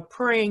people that are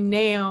praying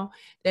now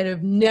that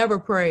have never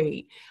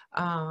prayed.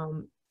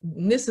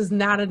 This is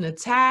not an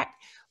attack.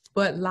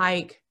 But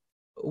like,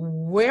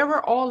 where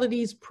were all of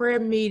these prayer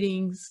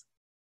meetings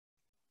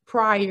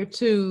prior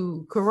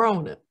to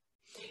Corona?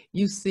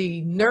 You see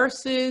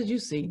nurses, you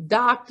see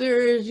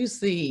doctors, you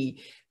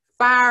see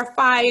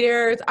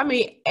firefighters. I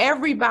mean,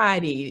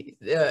 everybody,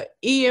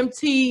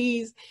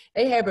 EMTs,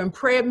 they having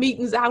prayer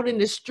meetings out in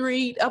the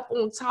street, up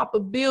on top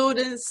of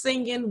buildings,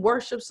 singing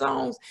worship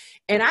songs.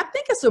 And I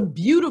think it's a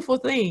beautiful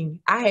thing.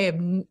 I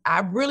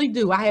really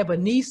do. I have a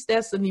niece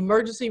that's an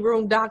emergency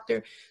room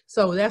doctor,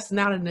 so that's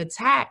not an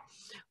attack.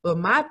 But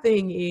my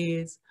thing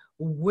is,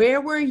 where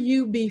were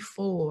you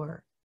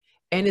before?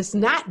 And it's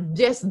not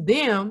just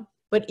them,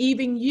 but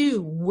even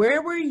you.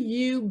 Where were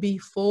you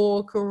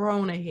before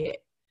Corona hit?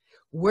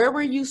 Where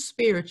were you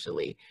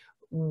spiritually?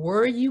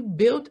 Were you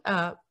built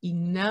up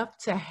enough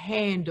to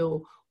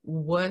handle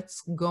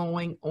what's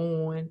going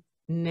on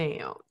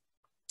now?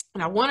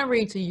 And I want to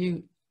read to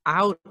you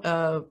out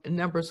of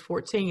Numbers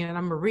 14, and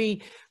I'm going to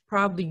read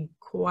probably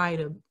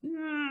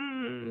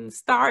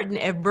starting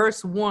at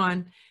verse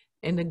 1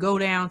 and to go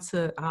down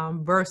to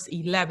verse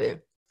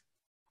 11.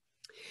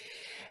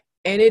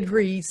 And it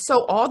reads,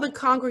 so all the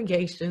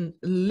congregation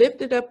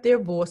lifted up their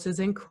voices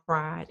and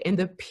cried, and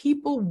the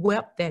people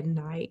wept that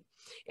night.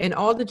 And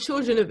all the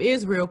children of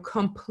Israel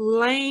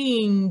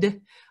complained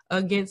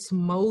against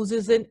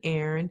Moses and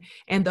Aaron,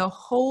 and the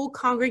whole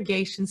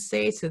congregation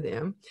said to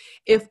them,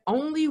 if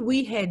only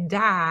we had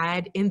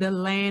died in the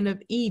land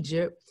of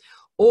Egypt,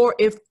 or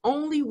if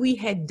only we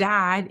had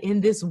died in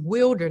this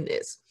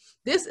wilderness.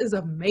 This is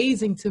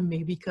amazing to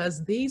me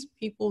because these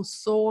people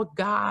saw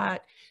God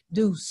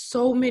do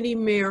so many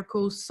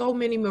miracles, so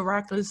many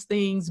miraculous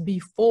things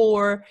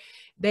before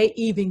they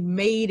even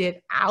made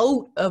it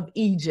out of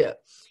Egypt.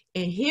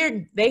 And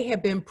here they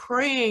have been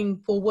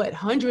praying for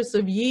hundreds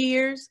of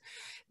years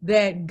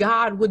that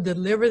God would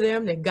deliver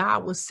them, that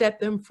God would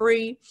set them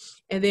free.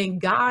 And then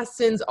God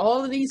sends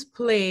all of these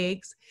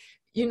plagues,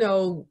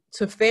 to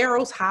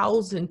Pharaoh's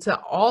house and to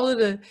all of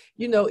the,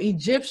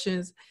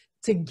 Egyptians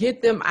to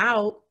get them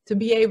out, to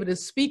be able to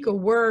speak a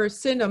word,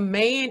 send a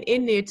man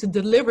in there to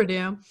deliver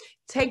them,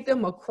 take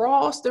them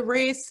across the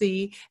Red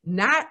Sea,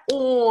 not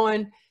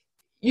on,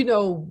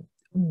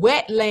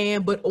 wet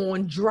land, but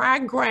on dry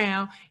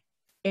ground.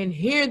 And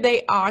here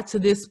they are to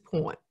this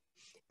point.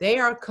 They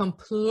are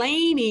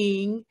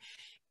complaining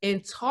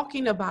and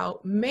talking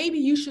about, maybe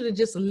you should have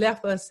just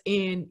left us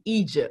in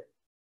Egypt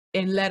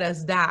and let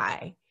us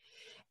die.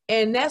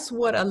 And that's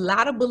what a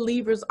lot of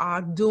believers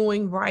are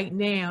doing right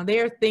now.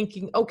 They're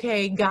thinking,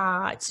 okay,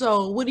 God,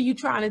 so what are you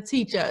trying to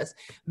teach us?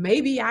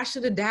 Maybe I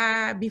should have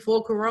died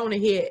before Corona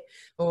hit,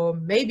 or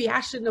maybe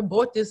I shouldn't have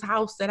bought this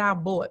house that I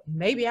bought.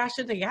 Maybe I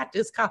shouldn't have got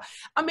this car.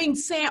 I mean,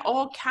 saying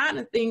all kind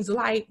of things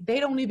like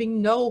they don't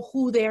even know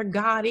who their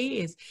God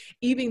is,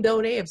 even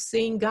though they have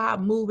seen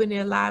God move in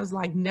their lives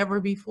like never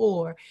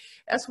before.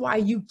 That's why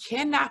you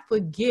cannot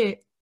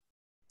forget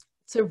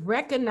to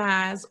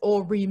recognize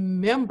or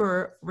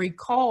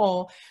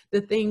recall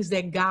the things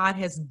that God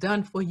has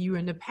done for you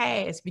in the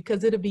past,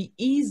 because it'll be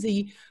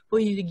easy for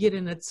you to get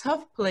in a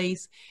tough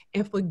place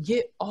and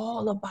forget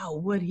all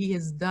about what he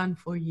has done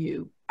for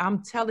you.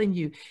 I'm telling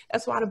you,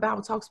 that's why the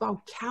Bible talks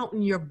about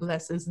counting your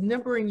blessings,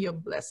 numbering your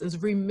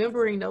blessings,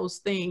 remembering those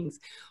things.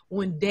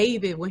 When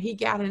David, when he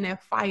got in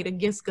that fight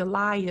against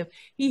Goliath,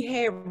 he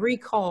had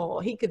recall.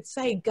 He could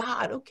say,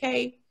 God,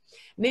 okay,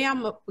 now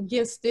I'm up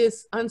against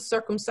this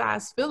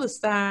uncircumcised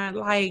Philistine.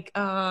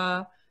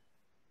 I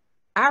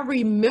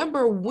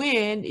remember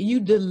when you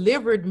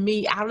delivered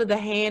me out of the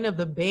hand of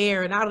the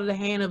bear and out of the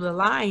hand of the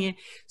lion.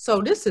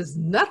 So this is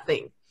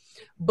nothing.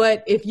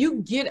 But if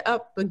you get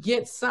up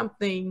against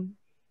something,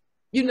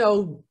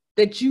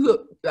 that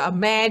you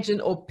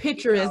imagine or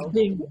picture as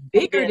being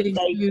bigger than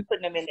you,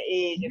 putting them in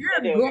the edge,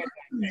 you're going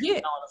to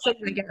get.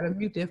 Somebody got to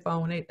mute their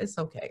phone. It's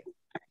okay.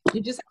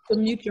 You just have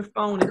to mute your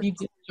phone if you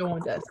just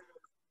joined us.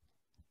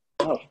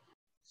 Oh.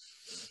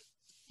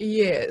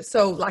 Yeah,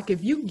 so like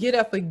if you get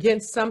up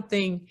against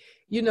something,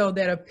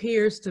 that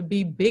appears to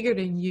be bigger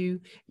than you,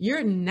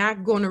 you're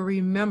not going to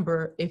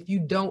remember if you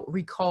don't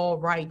recall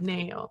right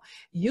now.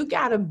 You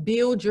got to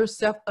build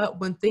yourself up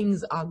when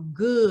things are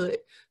good.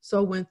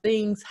 So when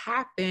things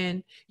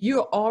happen,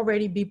 you'll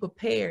already be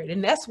prepared.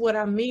 And that's what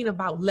I mean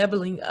about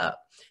leveling up.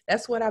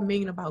 That's what I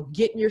mean about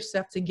getting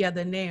yourself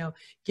together now.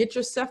 Get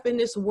yourself in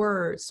this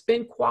word,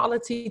 spend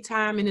quality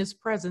time in his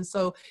presence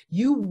so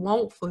you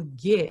won't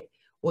forget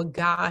what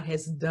God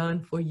has done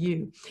for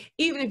you.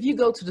 Even if you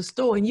go to the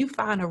store and you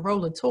find a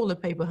roll of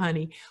toilet paper,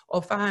 honey, or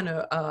find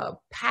a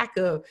pack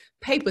of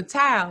paper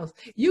towels,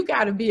 you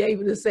got to be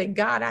able to say,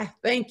 God, I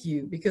thank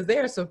you, because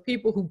there are some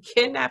people who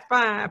cannot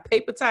find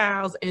paper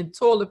towels and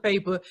toilet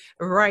paper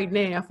right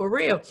now, for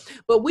real.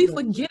 But we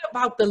forget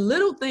about the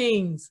little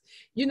things,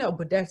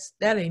 but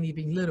that ain't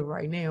even little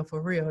right now,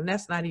 for real. And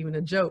that's not even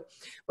a joke.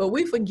 But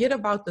we forget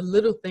about the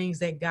little things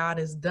that God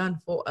has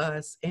done for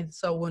us. And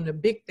so when the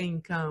big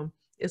thing comes,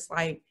 it's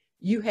like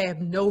you have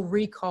no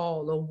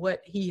recall of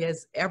what he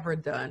has ever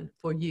done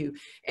for you.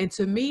 And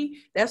to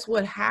me, that's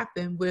what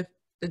happened with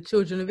the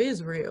children of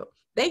Israel.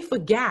 They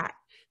forgot.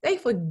 They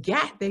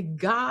forgot that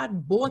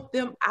God brought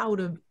them out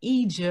of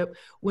Egypt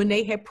when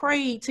they had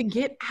prayed to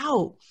get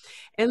out.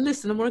 And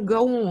listen, I'm going to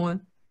go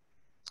on.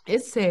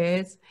 It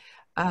says,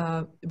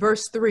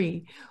 verse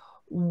 3,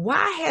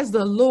 why has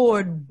the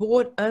Lord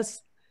brought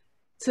us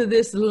to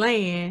this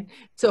land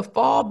to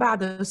fall by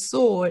the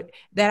sword,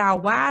 that our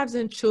wives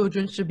and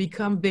children should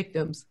become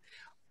victims?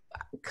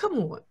 Come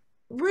on,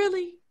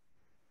 really?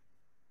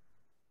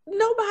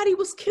 Nobody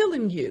was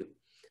killing you.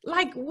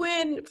 Like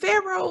when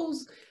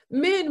Pharaoh's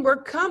men were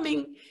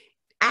coming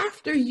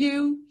after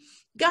you,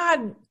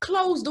 God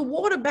closed the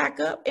water back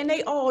up and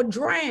they all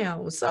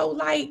drowned. So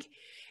like,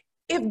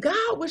 if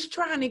God was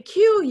trying to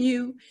kill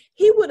you,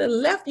 he would have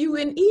left you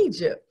in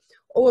Egypt.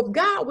 Or if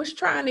God was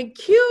trying to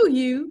kill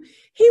you,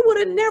 he would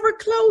have never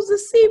closed the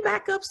sea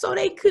back up so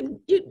they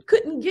couldn't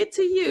get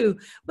to you.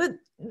 But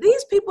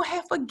these people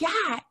have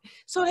forgot.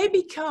 So they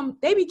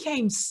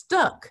became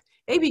stuck.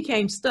 They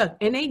became stuck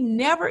and they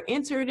never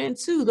entered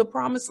into the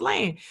promised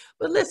land.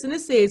 But listen,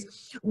 it says,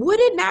 would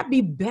it not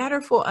be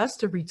better for us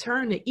to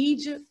return to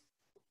Egypt?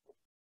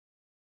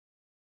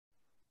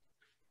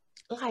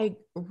 Like,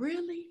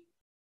 really?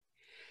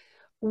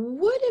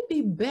 Would it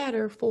be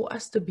better for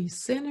us to be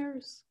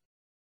sinners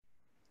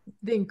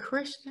than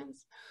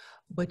Christians?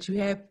 But you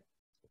have,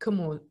 come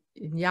on,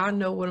 y'all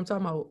know what I'm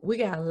talking about. We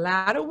got a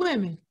lot of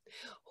women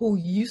who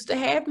used to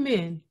have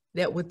men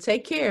that would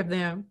take care of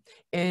them,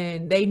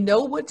 and they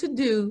know what to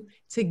do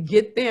to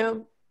get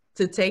them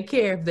to take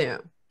care of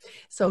them.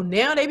 So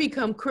now they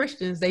become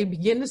Christians, they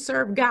begin to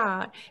serve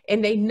God,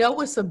 and they know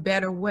it's a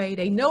better way.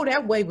 They know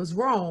that way was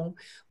wrong,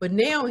 but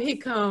now here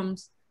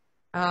comes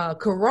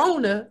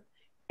Corona,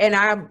 and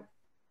I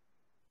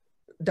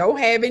don't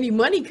have any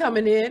money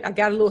coming in. I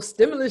got a little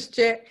stimulus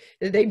check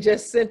that they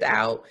just sent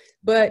out,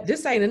 but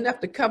this ain't enough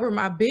to cover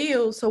my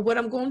bills. So what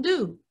I'm going to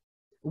do?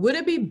 Would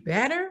it be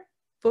better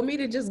for me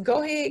to just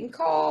go ahead and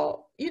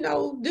call,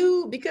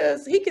 dude,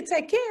 because he could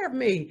take care of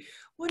me?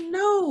 Well,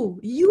 no,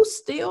 you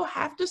still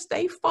have to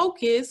stay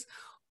focused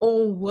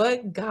on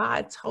what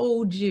God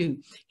told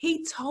you.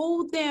 He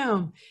told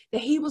them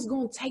that he was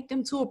going to take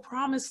them to a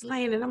promised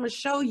land, and I'm going to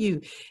show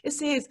you. It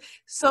says,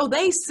 so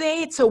they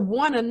said to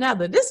one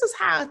another. This is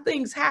how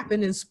things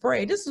happen and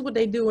spread. This is what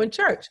they do in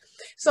church.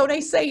 So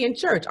they say in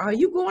church, are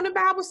you going to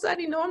Bible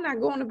study? No, I'm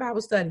not going to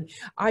Bible study.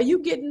 Are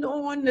you getting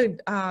on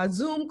the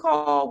Zoom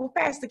call with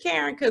Pastor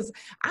Karen? Because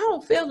I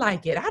don't feel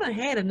like it. I done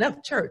had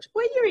enough church.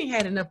 Well, you ain't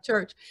had enough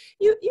church.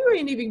 You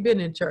ain't even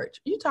been in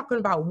church. You're talking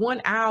about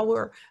 1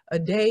 hour a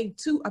day,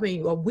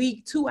 a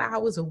week, 2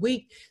 hours a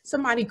week.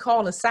 Somebody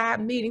call a side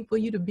meeting for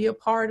you to be a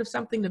part of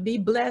something, to be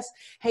blessed.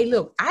 Hey,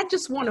 look, I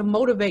just want to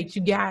motivate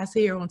you guys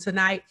here on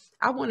tonight.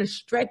 I want to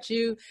stretch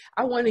you.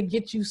 I want to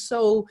get you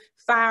so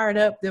fired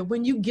up that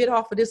when you get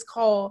off of this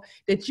call,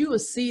 that you will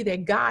see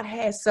that God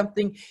has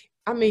something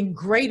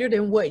greater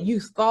than what you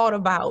thought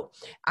about.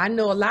 I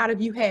know a lot of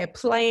you had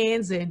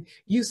plans and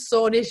you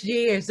saw this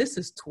year as this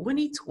is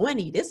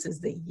 2020. This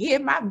is the year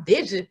my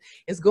vision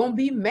is going to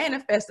be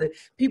manifested.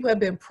 People have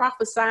been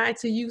prophesying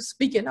to you,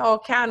 speaking all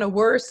kind of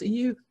words to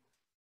you.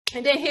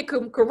 And then here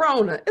come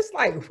Corona. It's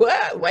like,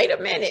 what? Wait a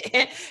minute.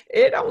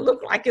 It don't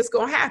look like it's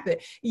going to happen.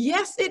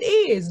 Yes, it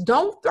is.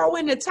 Don't throw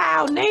in the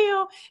towel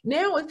now.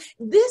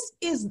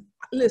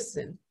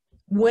 Listen,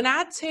 when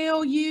I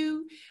tell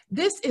you,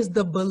 this is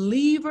the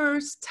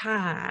believer's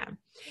time.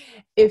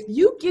 If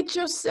you get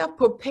yourself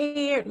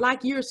prepared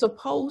like you're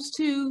supposed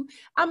to,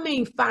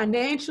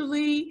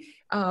 financially,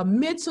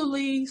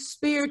 mentally,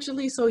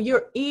 spiritually, so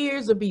your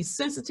ears will be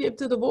sensitive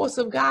to the voice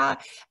of God,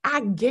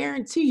 I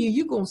guarantee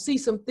you're going to see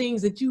some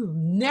things that you've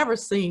never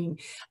seen.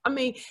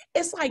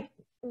 It's like,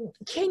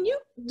 do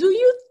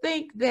you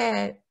think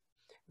that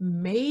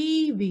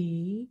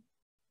maybe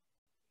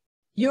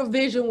your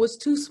vision was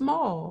too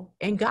small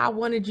and God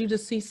wanted you to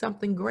see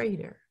something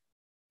greater?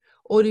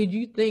 Or did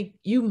you think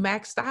you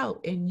maxed out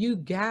and you're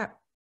going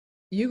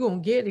to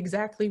get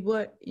exactly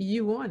what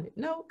you wanted?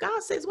 No,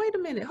 God says, wait a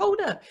minute,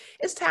 hold up.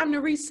 It's time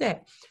to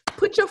reset.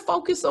 put your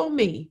focus on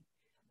me.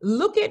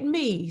 Look at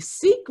me,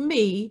 seek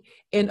me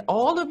in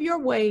all of your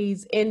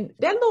ways. And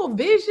that little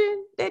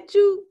vision that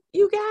you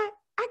got,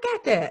 I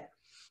got that.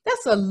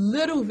 That's a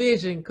little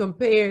vision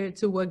compared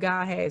to what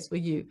God has for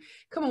you.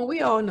 Come on,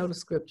 we all know the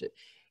scripture.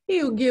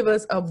 He'll give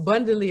us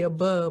abundantly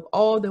above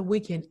all that we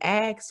can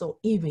ask or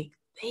even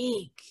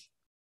think.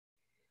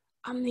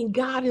 I mean,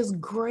 God is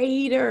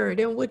greater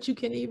than what you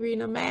can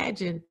even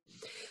imagine.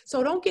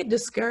 So don't get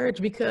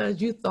discouraged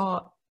because you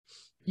thought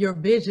your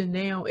vision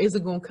now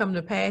isn't going to come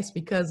to pass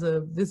because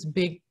of this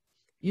big,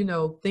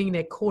 thing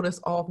that caught us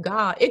off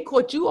guard. It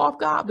caught you off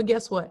guard, but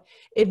guess what?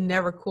 It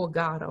never caught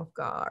God off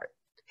guard.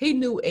 He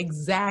knew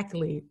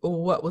exactly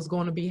what was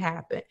going to be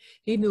happening.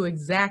 He knew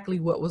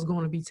exactly what was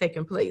going to be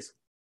taking place.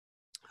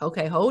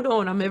 Okay, hold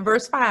on. I'm in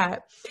verse 5.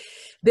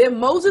 Then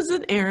Moses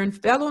and Aaron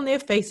fell on their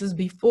faces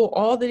before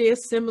all the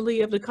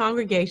assembly of the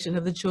congregation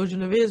of the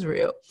children of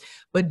Israel.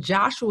 But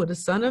Joshua, the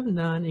son of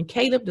Nun, and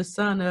Caleb, the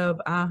son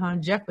of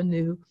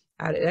Jephunneh,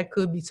 that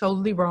could be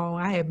totally wrong,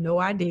 I have no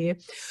idea,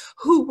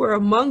 who were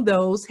among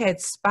those had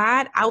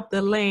spied out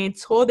the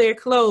land, tore their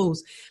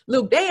clothes.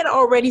 Look, they had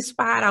already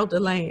spied out the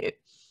land.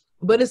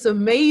 But it's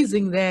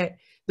amazing that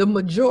the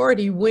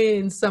majority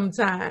wins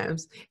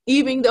sometimes,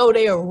 even though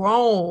they are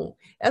wrong.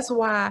 That's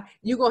why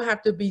you're going to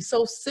have to be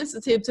so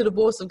sensitive to the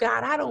voice of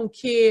God. I don't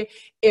care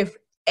if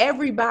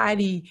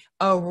everybody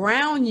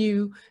around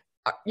you,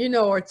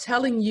 are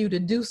telling you to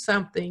do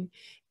something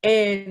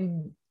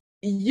and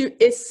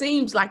it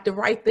seems like the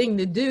right thing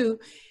to do.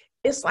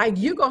 It's like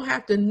you're going to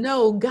have to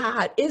know,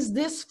 God, is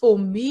this for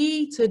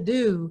me to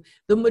do?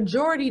 The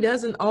majority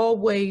doesn't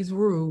always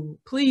rule.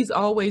 Please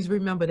always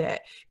remember that,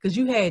 because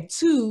you had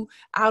 2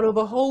 out of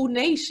a whole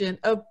nation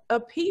of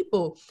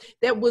people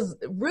that was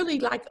really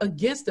like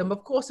against them.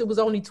 Of course, it was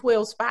only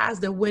 12 spies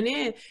that went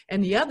in,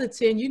 and the other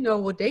 10, you know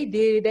what they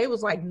did? They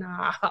was like,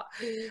 nah,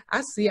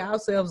 I see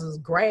ourselves as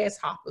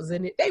grasshoppers.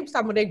 And they was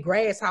talking about their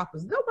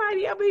grasshoppers.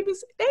 Nobody ever even,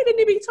 they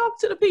didn't even talk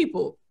to the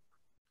people.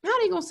 How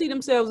they gonna see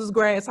themselves as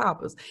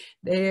grasshoppers?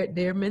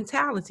 Their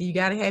mentality. You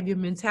got to have your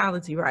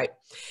mentality right.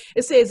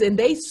 It says, and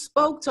they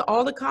spoke to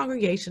all the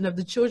congregation of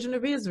the children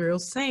of Israel,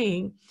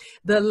 saying,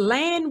 the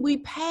land we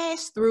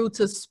passed through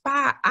to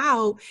spy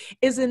out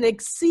is an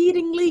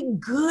exceedingly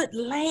good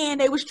land.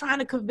 They was trying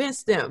to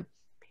convince them.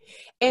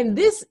 And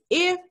this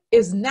if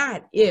is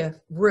not if,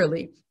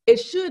 really. It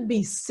should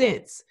be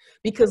since,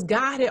 because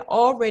God had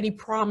already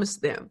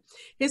promised them.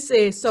 He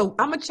says, so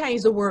I'm going to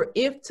change the word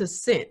if to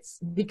since,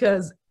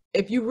 because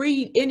if you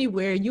read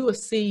anywhere, you will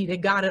see that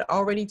God had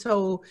already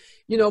told,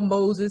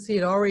 Moses, he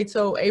had already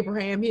told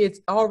Abraham, he had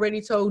already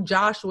told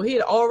Joshua, he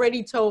had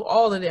already told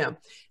all of them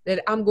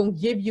that I'm going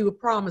to give you a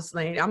promised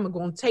land. I'm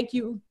going to take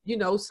you,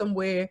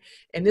 somewhere,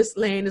 and this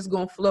land is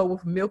going to flow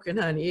with milk and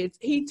honey.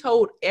 He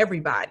told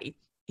everybody.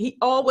 He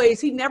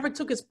never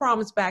took his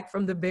promise back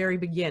from the very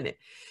beginning.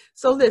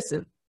 So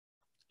listen,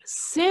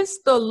 since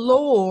the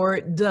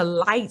Lord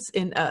delights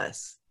in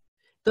us,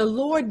 the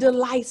Lord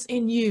delights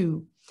in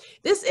you.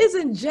 This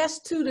isn't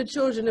just to the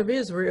children of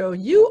Israel.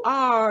 You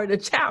are the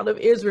child of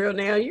Israel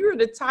now. You're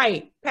the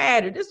type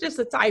pattern. It's just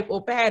a type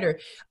or pattern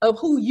of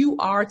who you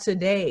are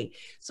today.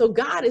 So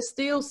God is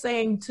still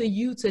saying to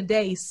you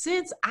today,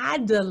 since I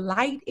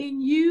delight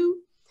in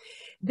you,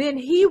 then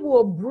he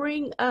will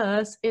bring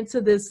us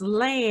into this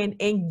land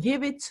and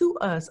give it to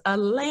us, a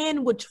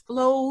land which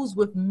flows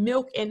with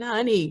milk and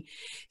honey.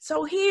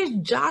 So here's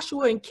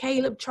Joshua and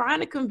Caleb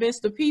trying to convince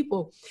the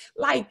people,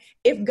 like,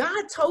 if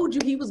God told you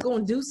he was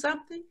going to do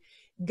something,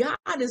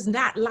 God is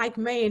not like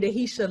man that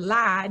he should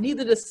lie,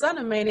 neither the son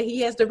of man that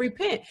he has to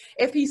repent.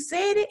 If he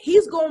said it,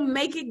 he's going to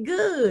make it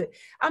good.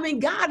 I mean,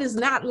 God is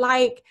not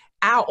like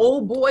our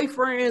old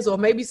boyfriends or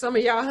maybe some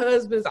of y'all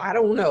husbands, I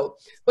don't know.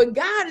 But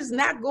God is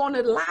not going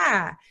to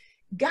lie.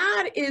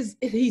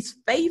 He's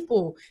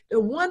faithful. The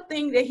one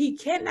thing that he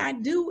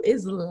cannot do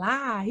is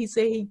lie. He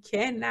said he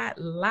cannot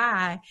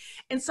lie.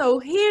 And so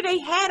here they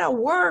had a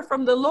word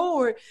from the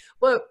Lord,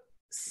 but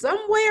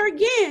somewhere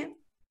again,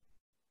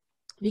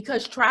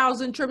 because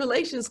trials and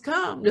tribulations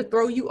come to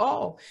throw you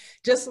off.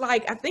 Just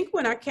like, I think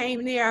when I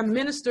came there, I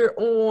ministered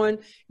on,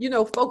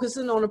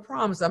 focusing on the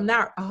promise. I'm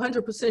not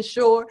 100%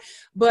 sure,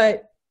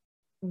 but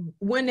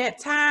when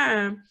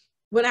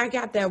I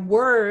got that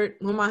word,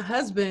 when my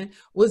husband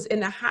was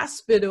in the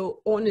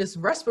hospital on this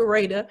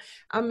respirator,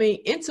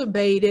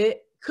 intubated,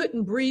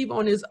 couldn't breathe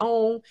on his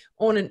own,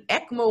 on an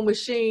ECMO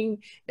machine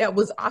that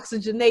was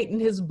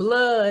oxygenating his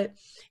blood,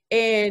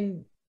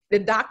 and the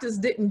doctors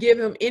didn't give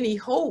him any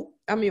hope.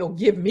 Or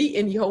give me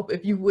any hope,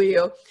 if you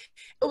will.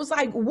 It was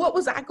like, what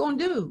was I going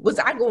to do? Was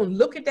I going to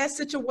look at that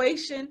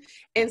situation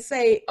and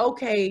say,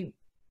 okay,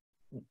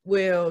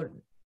 well,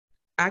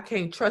 I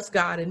can't trust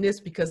God in this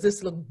because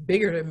this looks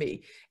bigger than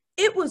me?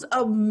 it was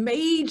a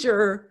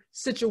major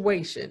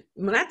situation.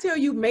 When I tell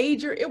you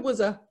major, it was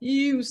a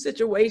huge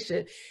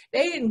situation.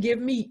 They didn't give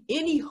me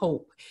any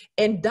hope.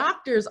 And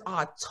doctors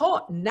are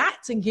taught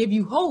not to give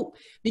you hope,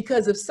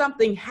 because if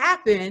something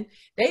happened,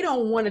 they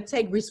don't want to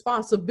take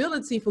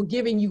responsibility for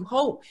giving you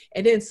hope.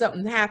 And then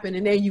something happened,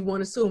 and then you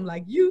want to assume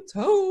like, you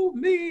told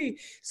me.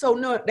 So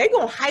no, they're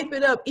going to hype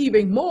it up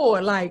even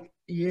more. Like,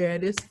 yeah,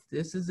 this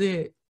is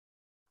it.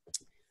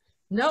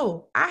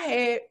 No, I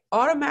had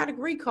automatic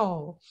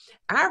recall.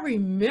 I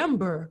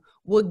remember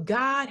what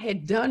God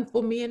had done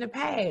for me in the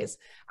past.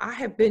 I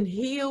have been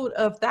healed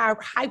of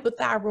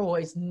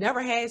hypothyroids,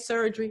 never had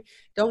surgery,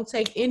 don't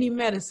take any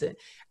medicine.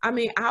 I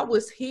mean, I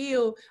was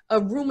healed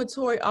of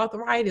rheumatoid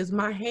arthritis.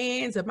 My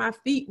hands and my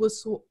feet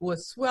would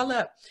swell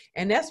up.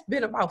 And that's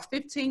been about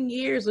 15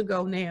 years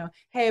ago now.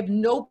 Have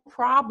no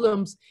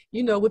problems,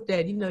 with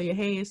that. Your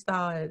hands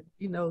start,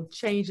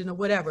 changing or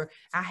whatever.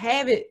 I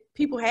have it.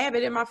 People have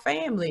it in my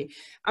family.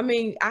 I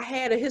mean, I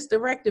had a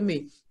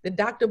hysterectomy. The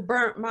doctor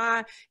burnt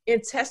my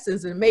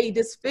intestines and made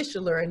this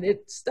fistula, and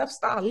stuff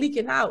started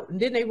leaking out. And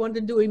then they wanted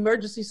to do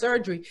emergency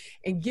surgery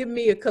and give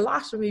me a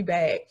colostomy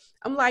bag.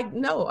 I'm like,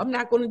 no, I'm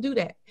not going to do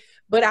that.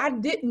 But I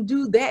didn't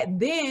do that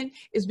then,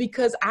 is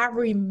because I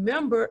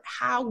remember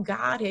how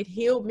God had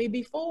healed me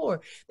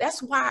before.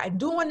 That's why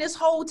during this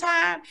whole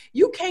time,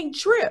 you can't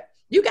trip.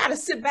 You got to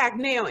sit back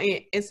now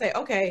and say,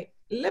 okay,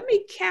 let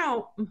me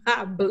count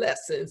my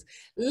blessings.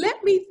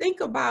 Let me think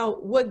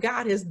about what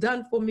God has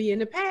done for me in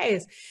the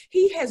past.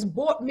 He has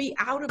brought me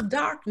out of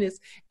darkness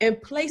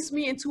and placed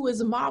me into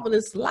his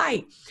marvelous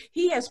light.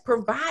 He has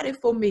provided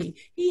for me.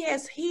 He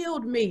has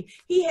healed me.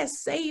 He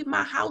has saved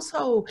my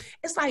household.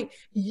 It's like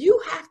you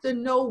have to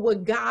know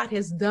what God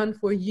has done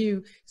for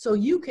you so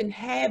you can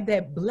have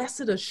that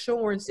blessed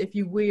assurance, if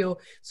you will.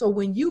 So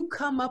when you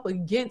come up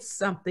against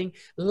something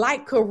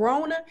like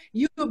Corona,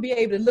 you'll be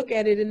able to look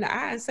at it in the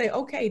eye and say,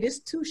 okay,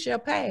 this too shall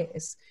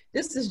pass.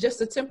 This is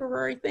just a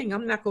temporary thing.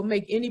 I'm not going to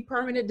make any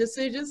permanent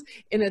decisions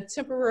in a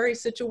temporary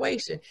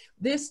situation.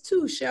 This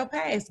too shall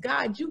pass.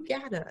 God, you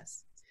got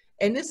us.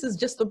 And this is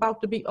just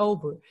about to be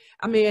over.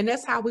 I mean, and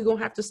that's how we're going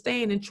to have to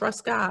stand and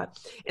trust God.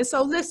 And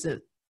so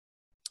listen,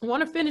 I want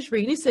to finish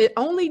reading. He said,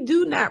 only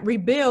do not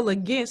rebel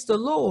against the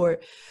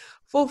Lord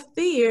for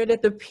fear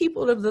that the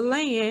people of the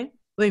land.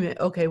 Wait a minute.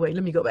 Okay, wait,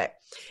 let me go back.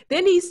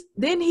 Then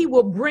he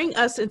will bring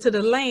us into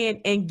the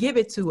land and give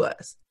it to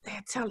us.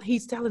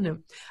 He's telling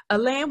them, a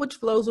land which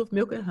flows with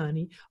milk and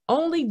honey.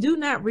 Only do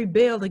not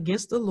rebel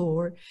against the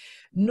Lord,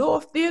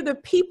 nor fear the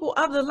people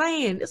of the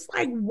land. It's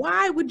like,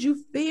 why would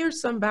you fear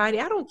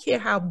somebody? I don't care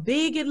how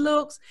big it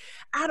looks.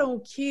 I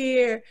don't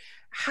care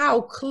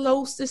how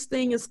close this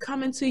thing is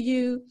coming to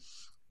you.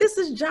 This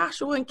is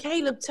Joshua and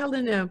Caleb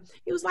telling them.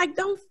 He was like,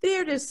 don't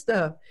fear this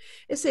stuff.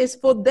 It says,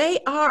 for they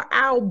are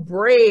our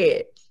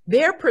bread.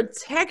 Their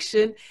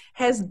protection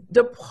has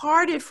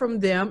departed from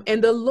them,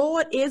 and the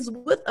Lord is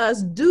with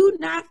us. Do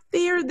not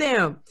fear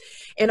them.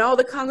 And all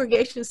the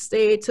congregation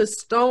said to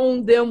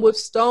stone them with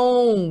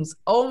stones.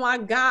 Oh my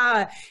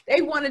God.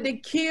 They wanted to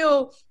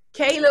kill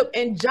Caleb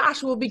and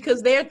Joshua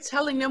because they're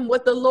telling them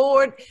what the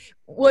Lord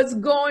was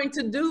going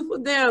to do for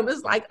them.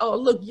 It's like, oh,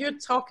 look, you're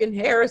talking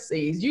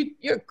heresies.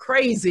 You're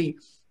crazy.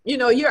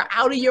 You're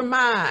out of your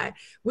mind.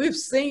 We've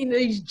seen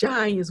these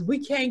giants. We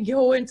can't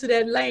go into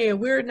that land.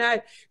 We're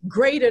not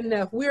great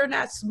enough. We're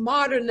not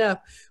smart enough.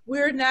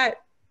 We're not,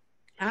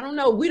 I don't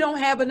know, we don't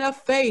have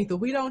enough faith, or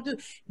we don't do.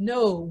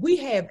 No, we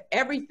have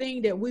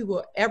everything that we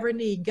will ever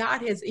need.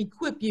 God has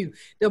equipped you.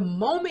 The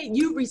moment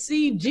you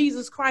receive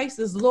Jesus Christ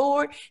as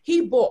Lord,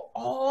 he brought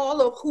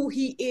all of who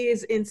he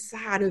is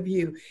inside of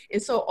you.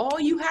 And so all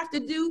you have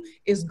to do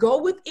is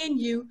go within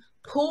you,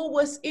 pull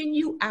what's in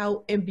you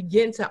out, and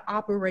begin to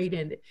operate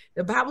in it.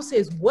 The Bible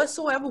says,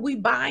 whatsoever we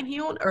bind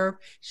here on earth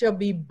shall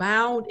be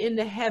bound in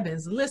the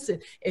heavens. Listen,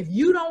 if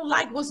you don't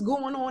like what's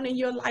going on in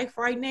your life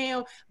right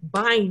now,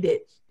 bind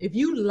it. If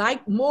you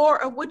like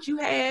more of what you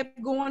have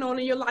going on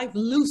in your life,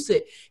 loose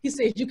it. He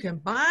says you can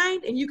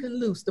bind and you can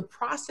loose. The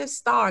process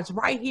starts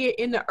right here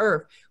in the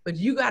earth, but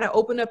you got to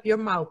open up your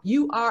mouth.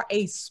 You are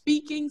a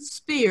speaking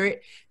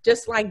spirit,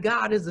 just like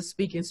God is a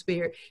speaking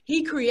spirit.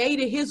 He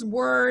created his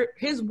world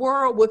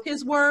with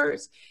his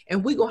words,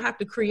 and we're going to have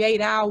to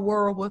create our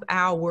world with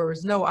our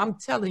words. No, I'm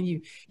telling you,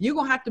 you're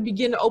going to have to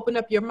begin to open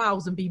up your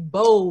mouths and be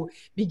bold.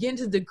 Begin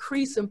to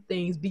decree some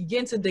things.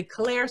 Begin to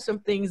declare some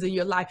things in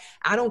your life.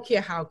 I don't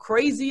care how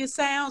crazy it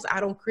sounds. I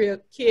don't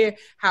care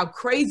how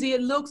crazy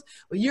it looks,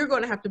 but you're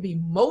going to have to be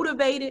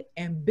motivated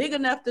and big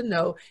enough to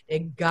know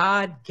that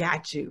God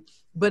got you.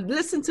 But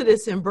listen to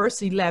this in verse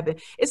 11.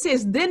 It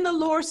says, then the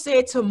Lord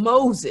said to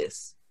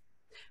Moses,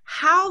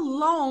 how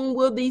long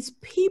will these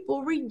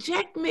people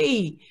reject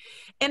me?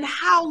 And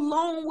how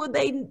long will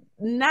they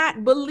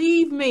not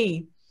believe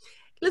me?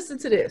 Listen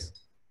to this.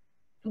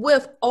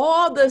 With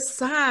all the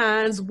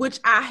signs which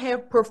I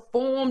have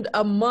performed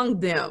among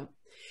them.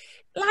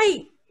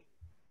 Like,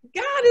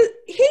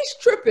 he's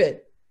tripping.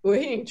 Well,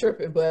 he ain't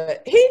tripping,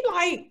 but he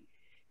like,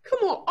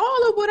 come on,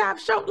 all of what I've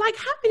shown, like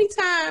how many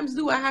times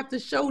do I have to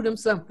show them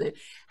something?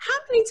 How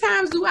many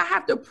times do I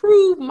have to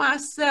prove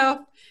myself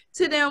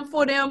to them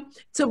for them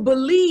to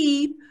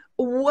believe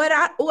what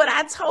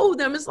I told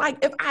them. It's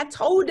like, if I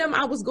told them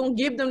I was going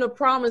to give them the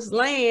promised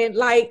land,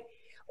 like,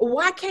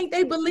 why can't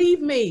they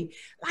believe me?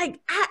 Like,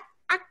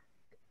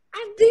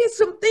 I did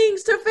some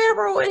things to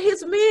Pharaoh and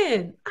his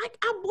men.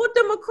 I brought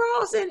them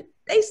across and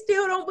they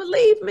still don't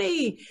believe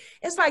me.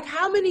 It's like,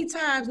 how many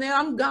times now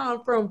I'm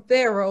gone from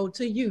Pharaoh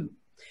to you?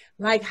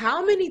 Like,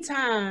 how many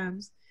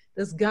times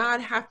does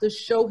God have to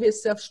show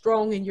himself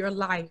strong in your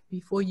life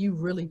before you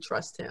really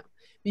trust him,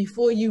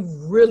 before you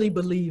really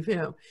believe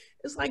him?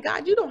 It's like,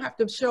 God, you don't have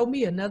to show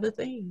me another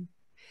thing.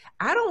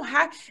 I don't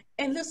have,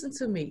 and listen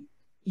to me,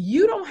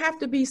 you don't have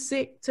to be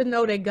sick to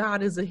know that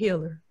God is a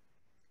healer.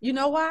 You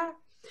know why?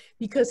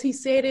 Because he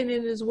said it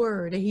in his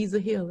word that he's a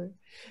healer.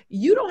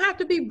 You don't have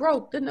to be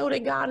broke to know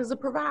that God is a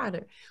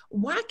provider.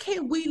 Why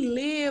can't we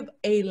live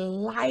a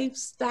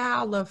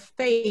lifestyle of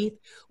faith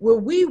where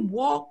we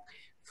walk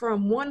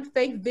from one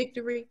faith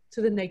victory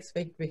to the next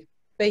faith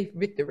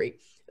victory?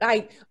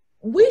 Like,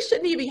 we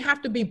shouldn't even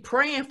have to be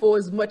praying for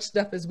as much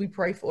stuff as we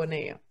pray for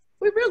now.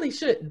 We really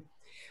shouldn't.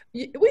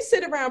 We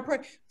sit around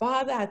praying,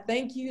 Father, I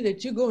thank you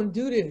that you're going to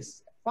do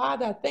this.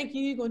 Father, I thank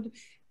you you're going to do.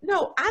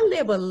 No, I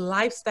live a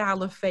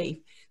lifestyle of faith.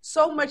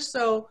 So much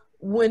so,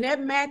 when that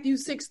Matthew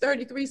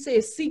 6:33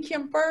 says, seek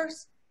him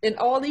first, and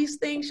all these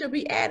things shall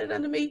be added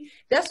unto me,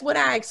 that's what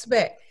I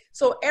expect.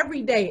 So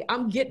every day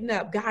I'm getting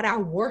up. God, I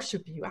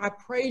worship you. I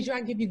praise you.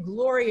 I give you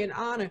glory and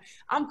honor.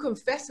 I'm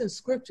confessing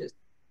scriptures.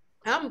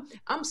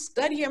 I'm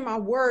studying my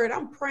word.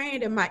 I'm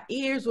praying that my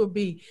ears will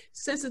be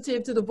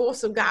sensitive to the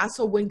voice of God.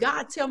 So when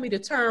God tell me to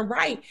turn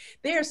right,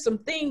 there's some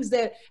things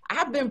that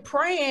I've been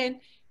praying,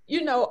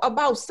 you know,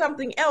 about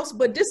something else,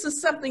 but this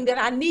is something that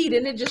I need,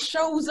 and it just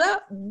shows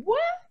up. What?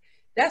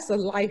 That's a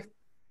life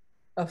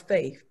of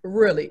faith,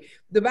 really.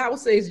 The Bible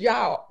says,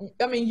 y'all,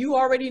 I mean, you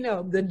already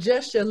know, the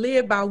just shall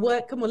live by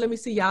what? Come on, let me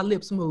see y'all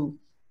lips move.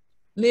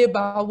 Live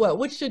by what?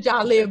 What should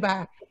y'all live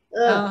by?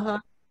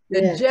 The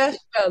just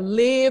shall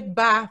live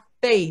by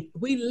faith.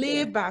 We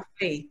live by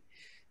faith.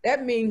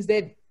 That means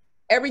that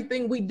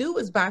everything we do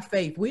is by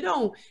faith. We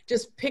don't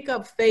just pick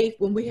up faith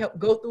when we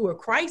go through a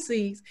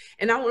crisis.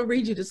 And I want to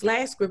read you this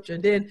last scripture,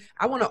 and then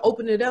I want to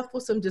open it up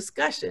for some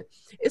discussion.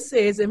 It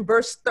says in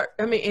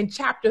in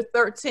chapter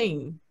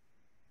 13,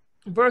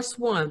 verse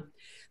 1,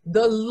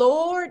 the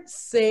Lord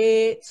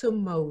said to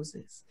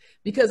Moses,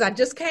 because I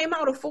just came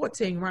out of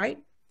 14, right?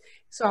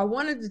 So I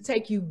wanted to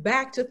take you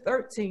back to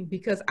 13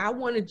 because I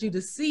wanted you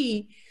to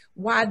see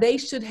why they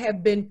should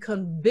have been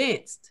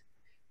convinced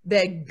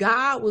that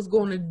God was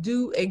going to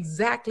do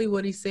exactly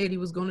what he said he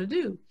was going to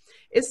do.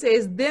 It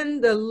says, then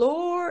the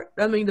Lord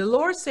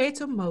said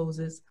to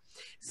Moses,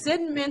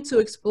 send men to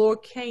explore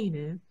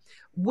Canaan,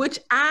 which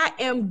I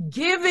am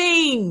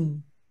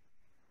giving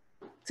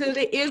to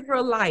the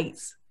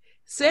Israelites.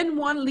 Send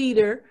one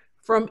leader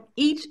from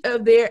each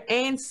of their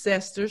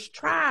ancestors'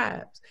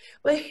 tribes.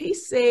 But he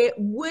said,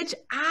 which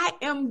I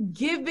am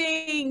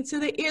giving to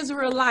the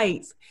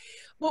Israelites.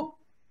 Well,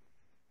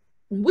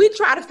 we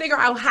try to figure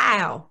out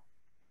how.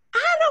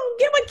 I don't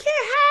give a care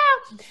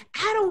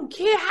how. I don't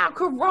care how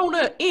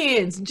Corona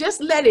ends.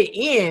 Just let it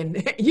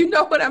end. You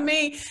know what I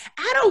mean?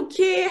 I don't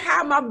care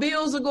how my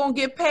bills are going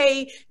to get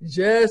paid.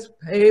 Just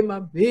pay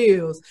my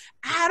bills.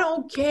 I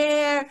don't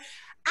care.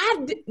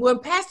 When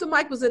Pastor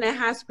Mike was in that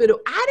hospital,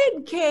 I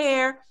didn't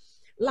care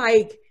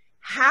like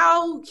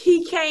how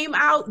he came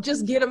out.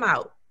 Just get him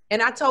out.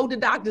 And I told the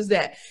doctors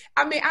that.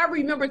 I mean, I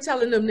remember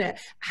telling them that,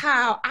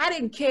 how I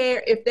didn't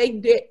care if they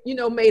did, you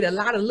know, made a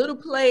lot of little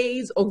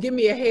plays or give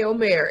me a Hail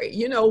Mary,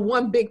 you know,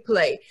 one big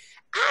play.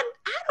 I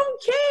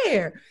don't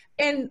care.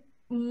 And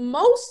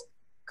most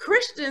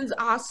Christians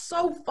are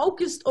so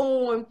focused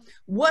on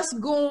what's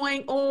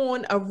going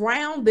on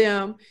around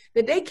them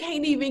that they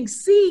can't even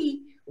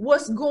see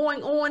what's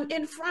going on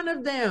in front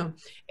of them.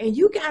 And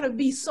you got to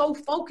be so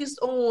focused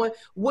on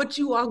what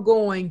you are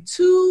going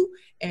to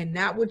and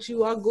not what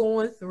you are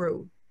going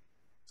through.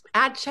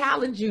 I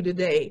challenge you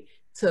today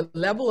to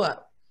level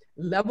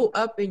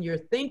up in your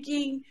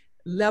thinking,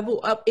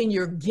 level up in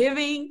your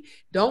giving.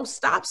 Don't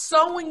stop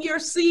sowing your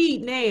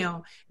seed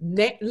now.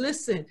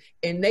 Listen,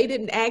 and they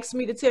didn't ask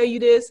me to tell you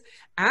this.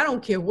 I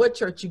don't care what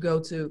church you go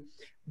to,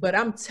 but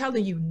I'm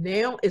telling you,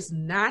 now is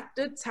not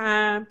the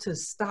time to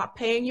stop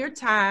paying your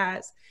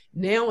tithes.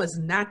 Now is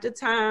not the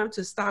time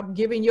to stop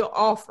giving your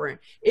offering.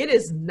 It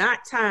is not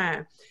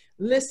time.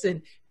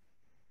 Listen,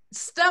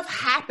 stuff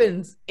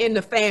happens in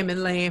the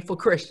famine land for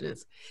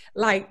Christians.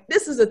 Like,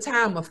 this is a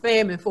time of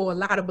famine for a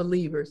lot of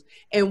believers.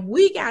 And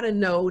we got to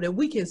know that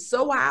we can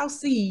sow our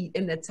seed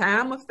in the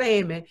time of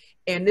famine,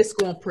 and it's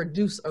going to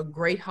produce a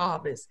great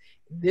harvest.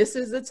 This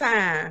is the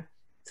time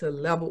to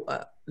level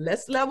up.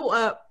 Let's level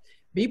up.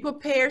 Be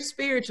prepared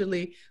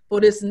spiritually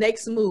for this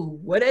next move.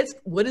 What is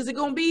it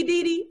going to be,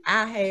 Dee Dee?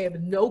 I have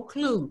no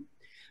clue.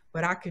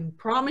 But I can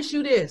promise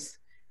you this,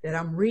 that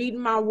I'm reading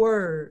my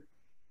word,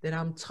 that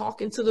I'm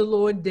talking to the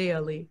Lord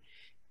daily,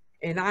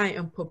 and I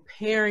am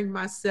preparing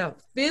myself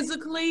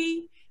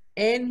physically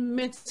and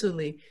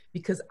mentally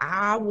because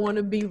I want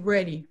to be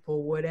ready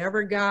for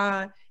whatever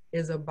God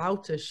is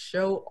about to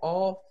show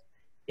off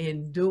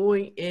and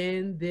doing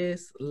in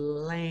this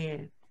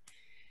land.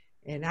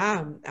 And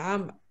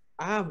I'm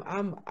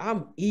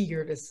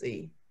eager to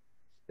see.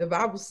 The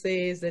Bible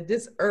says that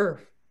this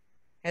earth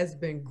has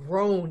been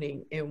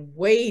groaning and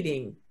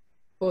waiting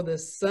for the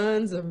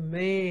sons of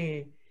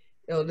man,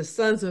 the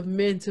sons of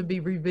men to be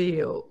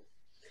revealed.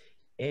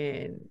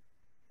 And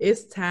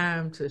it's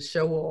time to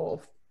show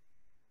off.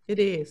 It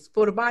is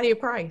for the body of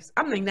Christ.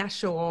 I mean, not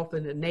show off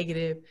in the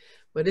negative,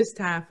 but it's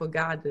time for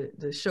God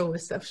to show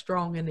himself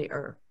strong in the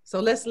earth. So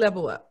let's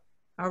level up.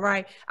 All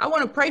right. I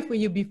want to pray for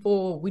you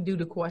before we do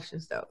the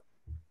questions though.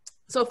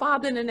 So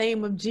Father, in the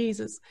name of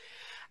Jesus,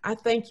 I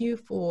thank you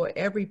for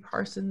every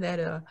person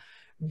that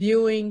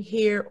viewing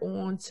here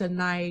on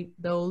tonight,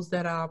 those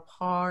that are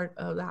part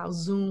of our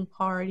Zoom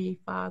party,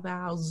 Father,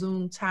 our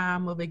Zoom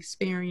time of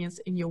experience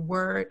in your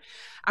word.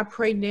 I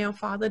pray now,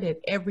 Father,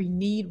 that every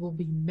need will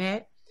be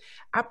met.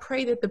 I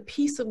pray that the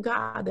peace of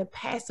God that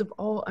passeth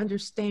all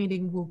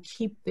understanding will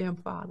keep them,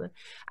 Father.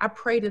 I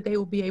pray that they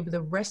will be able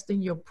to rest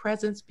in your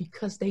presence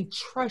because they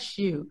trust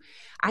you.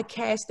 I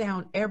cast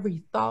down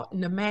every thought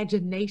and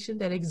imagination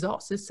that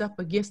exalts itself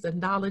against the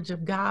knowledge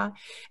of God.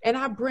 And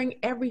I bring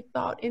every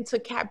thought into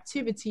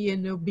captivity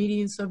in the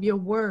obedience of your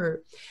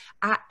word.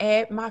 I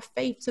add my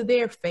faith to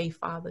their faith,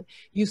 Father.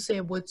 You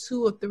said, well,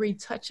 2 or 3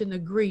 touch and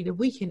agree that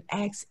we can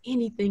ask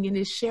anything and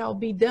it shall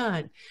be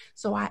done.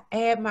 So I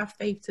add my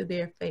faith to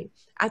their faith.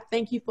 I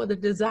thank you for the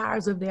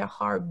desires of their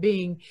heart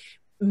being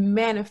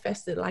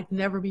manifested like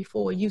never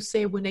before. You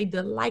said when they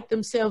delight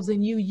themselves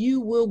in you,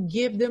 you will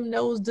give them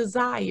those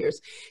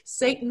desires.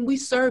 Satan, we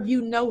serve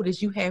you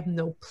notice. You have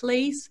no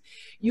place.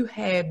 You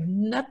have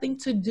nothing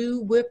to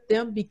do with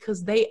them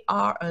because they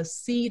are a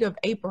seed of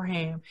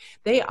Abraham.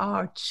 They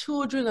are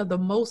children of the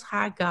Most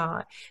High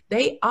God.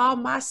 They are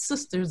my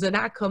sisters, and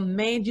I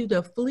command you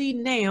to flee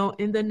now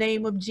in the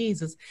name of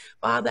Jesus.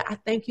 Father, I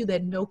thank you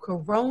that no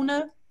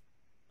corona,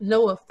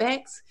 no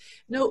effects,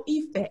 no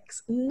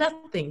effects,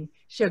 nothing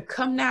shall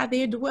come nigh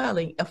their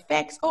dwelling,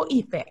 effects or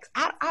effects.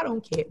 I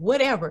don't care,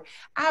 whatever.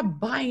 I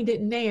bind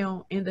it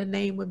now in the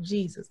name of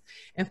Jesus.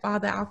 And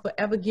Father, I'll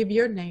forever give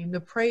your name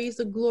the praise,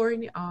 the glory,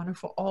 and the honor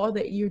for all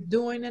that you're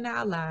doing in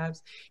our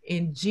lives.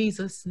 In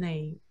Jesus'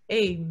 name,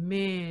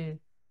 amen.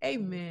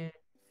 Amen.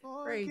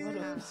 Praise What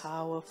God. a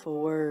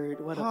powerful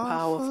word. What a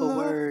powerful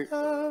word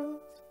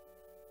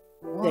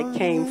that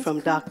came from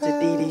Dr.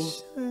 Didi.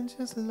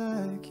 Just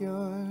like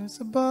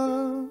yours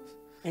above.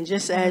 And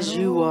just as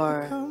you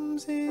are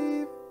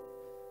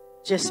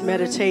just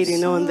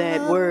meditating on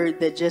that word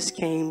that just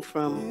came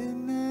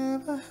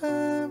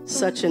from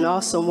such an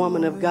awesome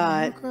woman of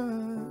God,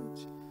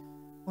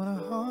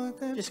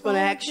 just going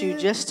to ask you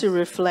just to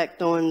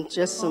reflect on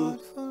just some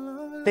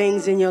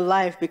things in your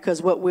life,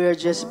 because what we're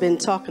just been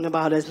talking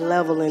about is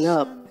leveling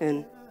up.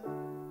 And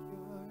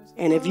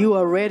if you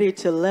are ready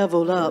to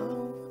level up,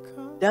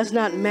 does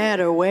not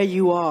matter where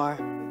you are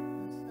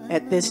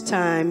at this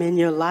time in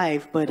your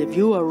life, but if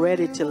you are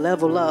ready to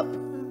level up,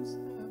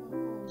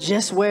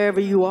 just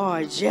wherever you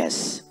are,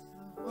 just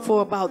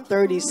for about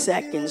 30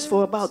 seconds,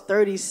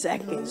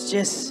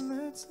 just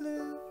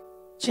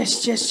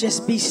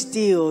be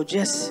still,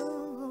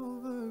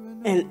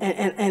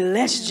 and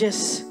let's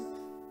just,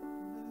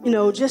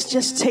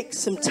 just take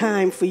some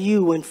time for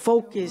you and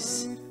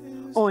focus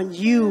on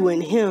you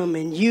and him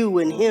and you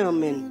and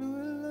him,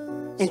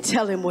 and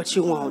tell him what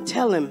you want.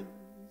 Tell him,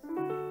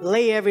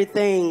 lay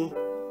everything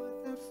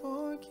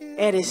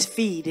at his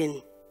feet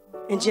and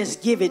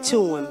just give it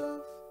to him.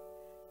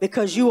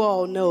 Because you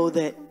all know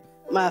that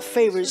my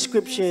favorite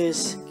scripture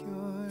is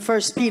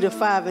 1 Peter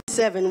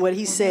 5:7, where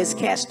he says,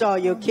 cast all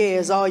your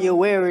cares, all your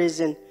worries,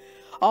 and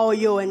all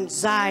your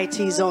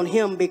anxieties on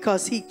him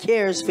because he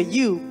cares for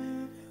you.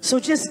 So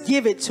just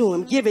give it to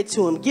him, give it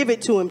to him, give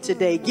it to him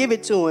today, give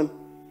it to him.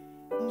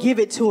 Give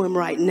it to him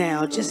right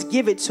now. Just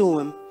give it to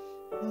him.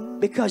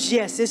 Because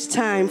yes, it's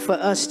time for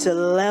us to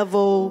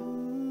level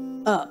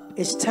up.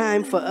 It's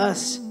time for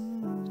us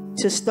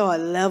to start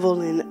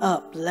leveling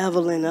up.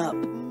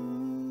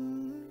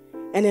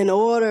 And in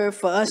order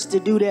for us to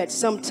do that,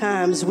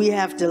 sometimes we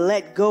have to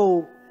let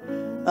go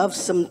of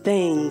some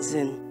things.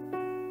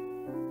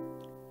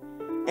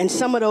 And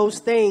some of those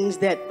things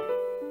that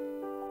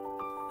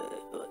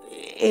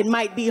it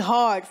might be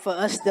hard for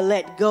us to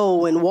let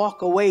go and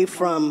walk away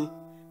from,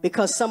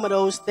 because some of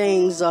those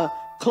things are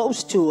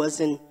close to us,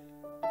 and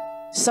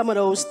some of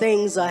those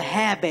things are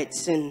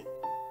habits and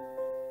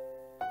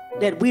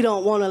that we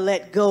don't want to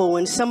let go,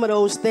 and some of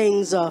those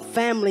things are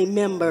family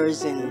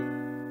members,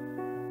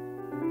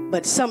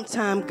 but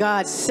sometimes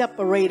God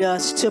separates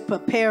us to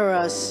prepare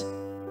us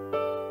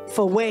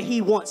for where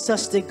he wants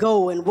us to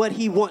go and what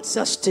he wants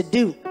us to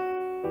do.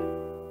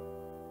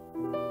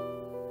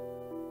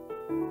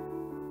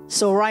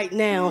 So right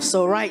now,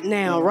 you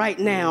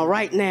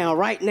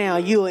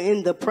are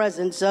in the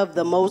presence of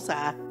the Most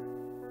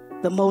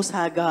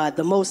High God.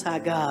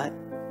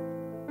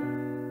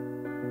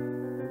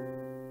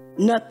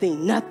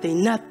 Nothing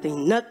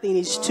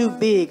is too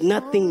big.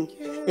 Nothing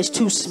is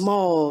too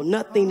small.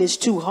 Nothing is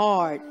too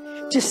hard.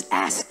 Just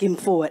ask him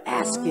for it.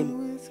 Ask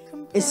him.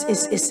 It's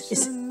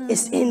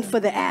It's in for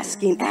the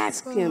asking.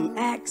 Ask him,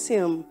 ask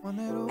him,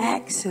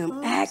 ask him,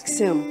 ask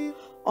him.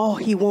 All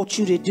he wants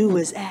you to do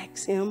is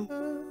ask him.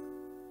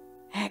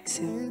 Ask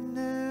him.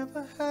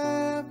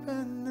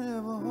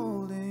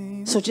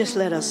 So just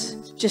let us,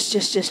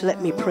 just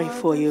let me pray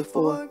for you.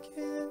 For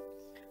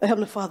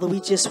Heavenly Father, we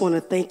just want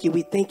to thank you.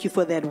 We thank you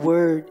for that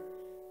word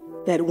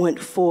that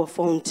went forth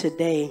on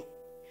today.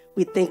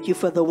 We thank you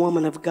for the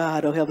woman of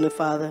God, oh Heavenly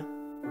Father.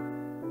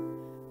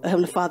 Oh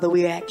Heavenly Father,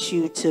 we ask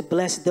you to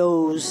bless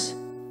those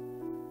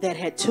that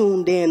had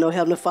tuned in, oh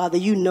Heavenly Father.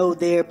 You know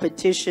their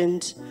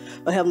petitions,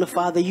 oh Heavenly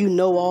Father. You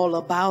know all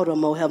about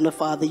them, oh Heavenly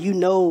Father. You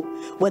know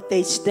what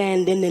they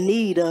stand in the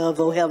need of,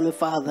 oh Heavenly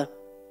Father.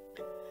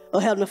 Oh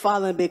Heavenly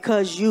Father, and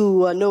because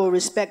you are no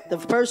respecter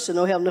of person,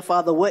 oh Heavenly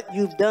Father, what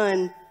you've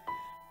done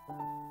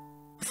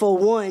for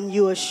one,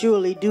 you will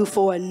surely do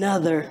for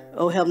another,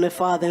 oh Heavenly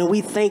Father. And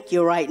we thank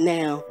you right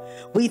now.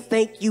 We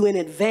thank you in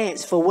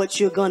advance for what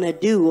you're going to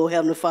do, oh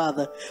Heavenly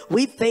Father.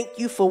 We thank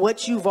you for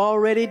what you've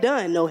already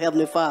done, oh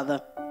Heavenly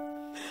Father.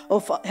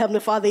 Oh Heavenly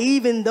Father,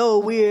 even though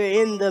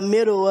we're in the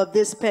middle of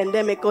this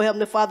pandemic, oh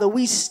Heavenly Father,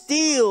 we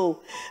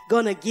still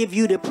going to give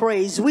you the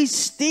praise. We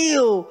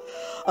still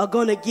are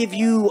going to give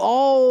you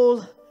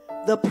all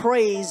the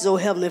praise, oh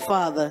Heavenly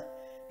Father,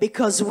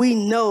 because we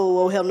know,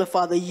 oh Heavenly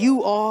Father,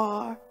 you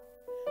are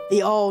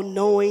the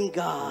all-knowing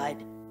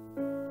God.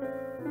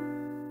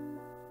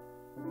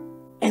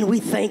 And we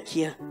thank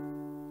you,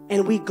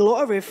 and we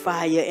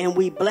glorify you, and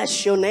we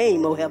bless your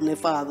name, oh Heavenly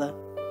Father.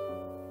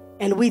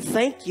 And we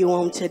thank you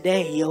on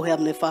today, oh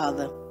Heavenly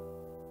Father.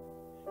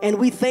 And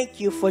we thank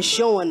you for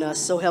showing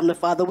us, oh Heavenly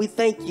Father. We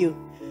thank you.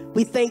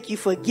 We thank you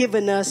for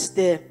giving us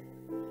the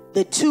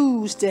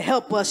tools to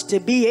help us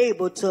to be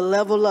able to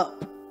level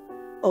up,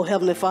 oh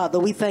Heavenly Father.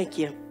 We thank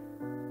you.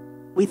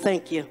 We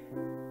thank you.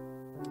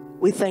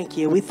 We thank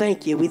you, we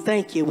thank you, we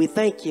thank you, we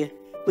thank you,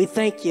 we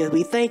thank you,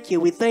 we thank you,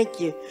 we thank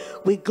you.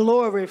 We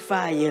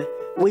glorify you,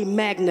 we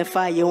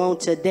magnify you on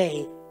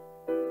today.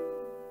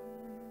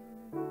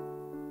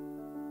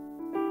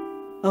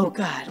 Oh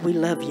God, we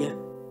love you.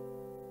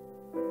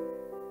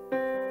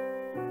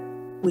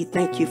 We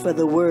thank you for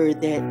the word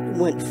that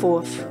went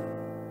forth.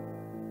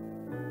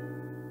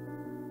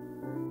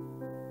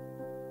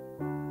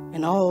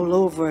 And all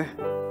over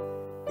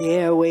the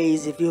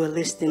airways, if you are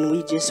listening,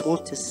 we just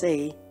want to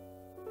say,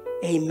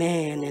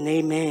 amen and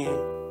amen.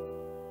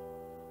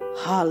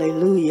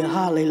 Hallelujah,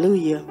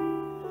 hallelujah.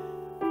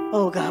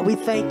 Oh God, we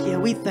thank you.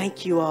 We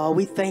thank you all.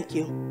 We thank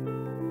you.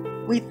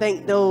 We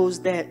thank those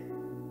that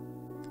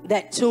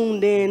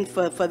tuned in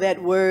for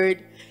that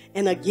word.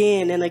 And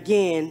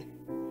again,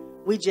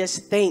 we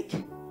just thank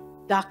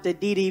Dr.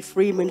 Dee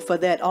Freeman for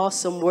that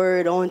awesome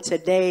word on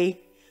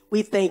today.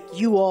 We thank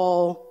you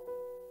all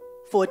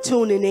for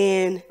tuning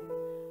in.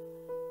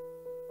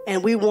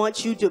 And we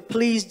want you to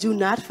please do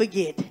not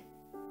forget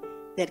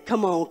that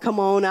come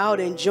on out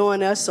and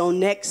join us on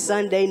next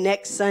Sunday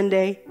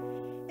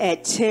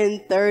at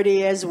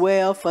 10:30 as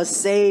well for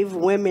Save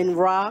Women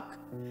Rock,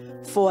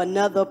 for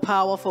another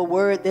powerful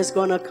word that's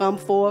going to come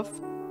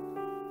forth.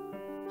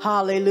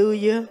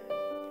 Hallelujah.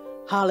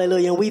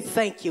 Hallelujah. And we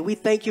thank you. We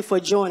thank you for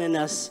joining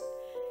us.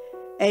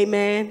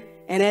 Amen.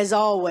 And as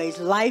always,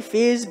 life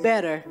is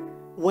better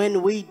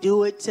when we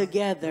do it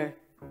together.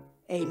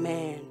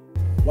 Amen.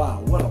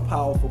 Wow, what a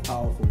powerful,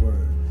 powerful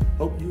word.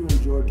 Hope you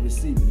enjoyed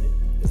receiving it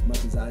as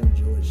much as I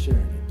enjoyed sharing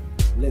it.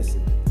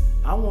 Listen,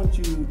 I want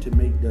you to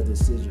make the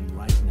decision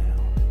right now.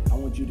 I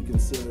want you to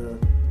consider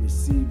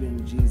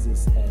receiving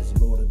Jesus as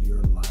Lord of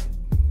your life.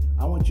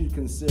 I want you to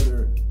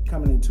consider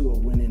coming into a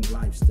winning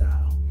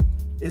lifestyle.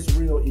 It's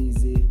real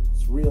easy.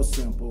 It's real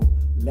simple.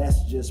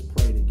 Let's just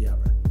pray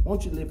together.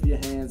 Won't you lift your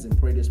hands and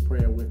pray this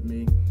prayer with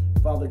me?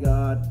 Father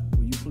God,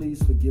 will you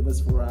please forgive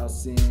us for our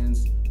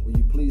sins? Will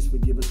you please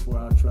forgive us for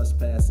our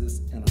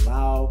trespasses and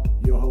allow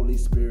your Holy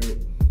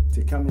Spirit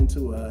to come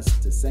into us,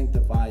 to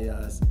sanctify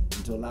us,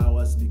 and to allow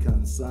us to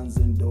become sons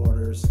and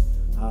daughters.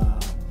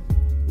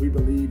 We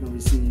believe and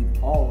receive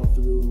all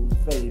through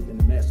faith in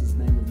the Master's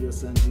name of your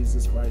Son,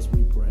 Jesus Christ,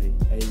 we pray.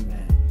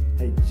 Amen.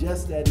 Hey,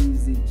 just that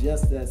easy,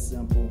 just that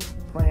simple.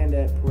 Praying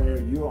that prayer,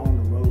 you're on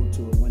the road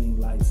to a winning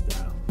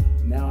lifestyle.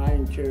 Now I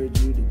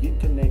encourage you to get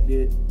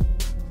connected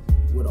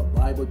with a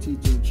Bible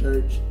teaching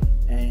church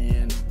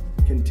and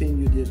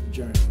continue this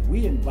journey.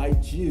 We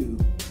invite you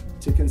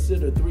to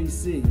consider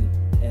 3C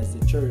as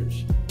the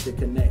church to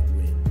connect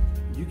with.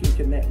 You can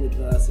connect with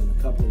us in a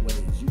couple of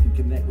ways. You can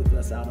connect with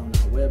us out on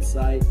our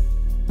website,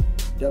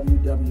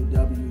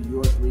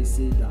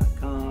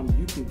 www.your3c.com.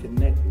 You can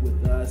connect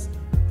with us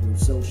through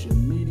social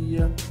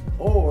media,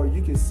 or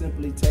you can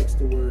simply text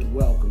the word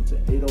welcome to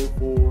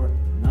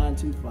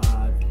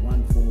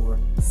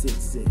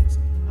 804-925-1466.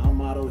 Our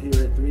motto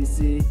here at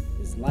 3C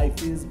is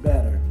life is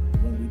better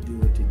when we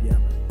do it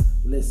together.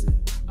 Listen,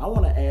 I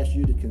want to ask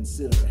you to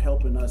consider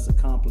helping us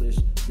accomplish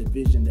the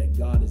vision that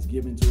God has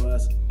given to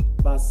us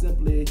by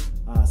simply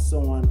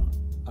sowing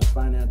a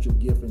financial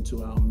gift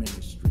into our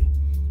ministry.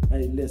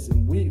 Hey,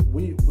 listen, we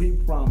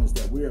promise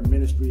that we're a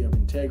ministry of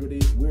integrity.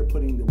 We're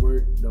putting the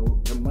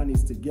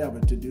monies together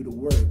to do the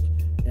work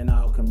in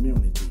our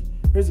community.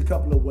 Here's a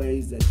couple of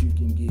ways that you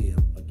can give.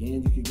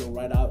 Again, you can go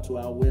right out to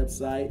our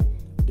website,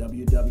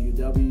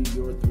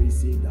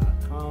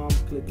 www.your3c.com.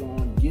 Click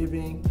on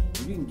giving.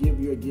 You can give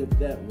your gift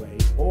that way,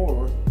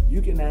 or you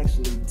can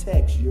actually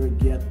text your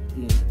gift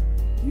in.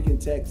 You can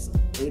text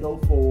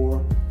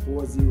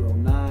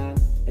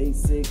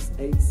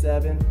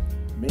 804-409-8687.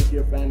 Make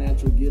your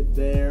financial gift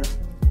there.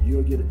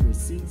 You'll get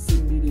receipts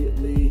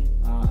immediately.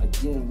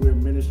 Again, we're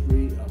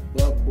ministry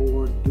above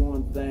board,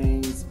 doing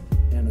things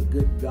in a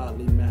good,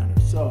 godly manner.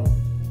 So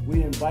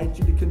we invite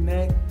you to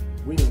connect.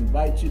 We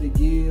invite you to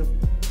give.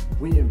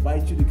 We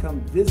invite you to come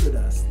visit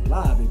us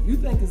live. If you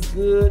think it's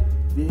good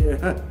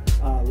via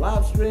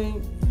live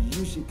stream,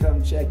 you should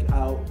come check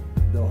out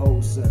the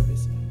whole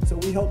service. So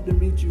we hope to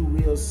meet you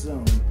real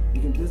soon.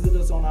 You can visit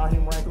us on our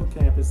Henrico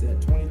campus at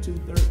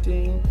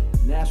 2213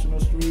 National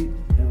Street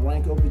in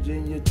Ranco,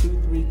 Virginia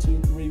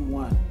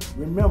 23231.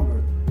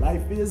 Remember,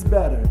 life is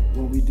better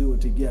when we do it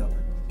together.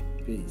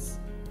 Peace.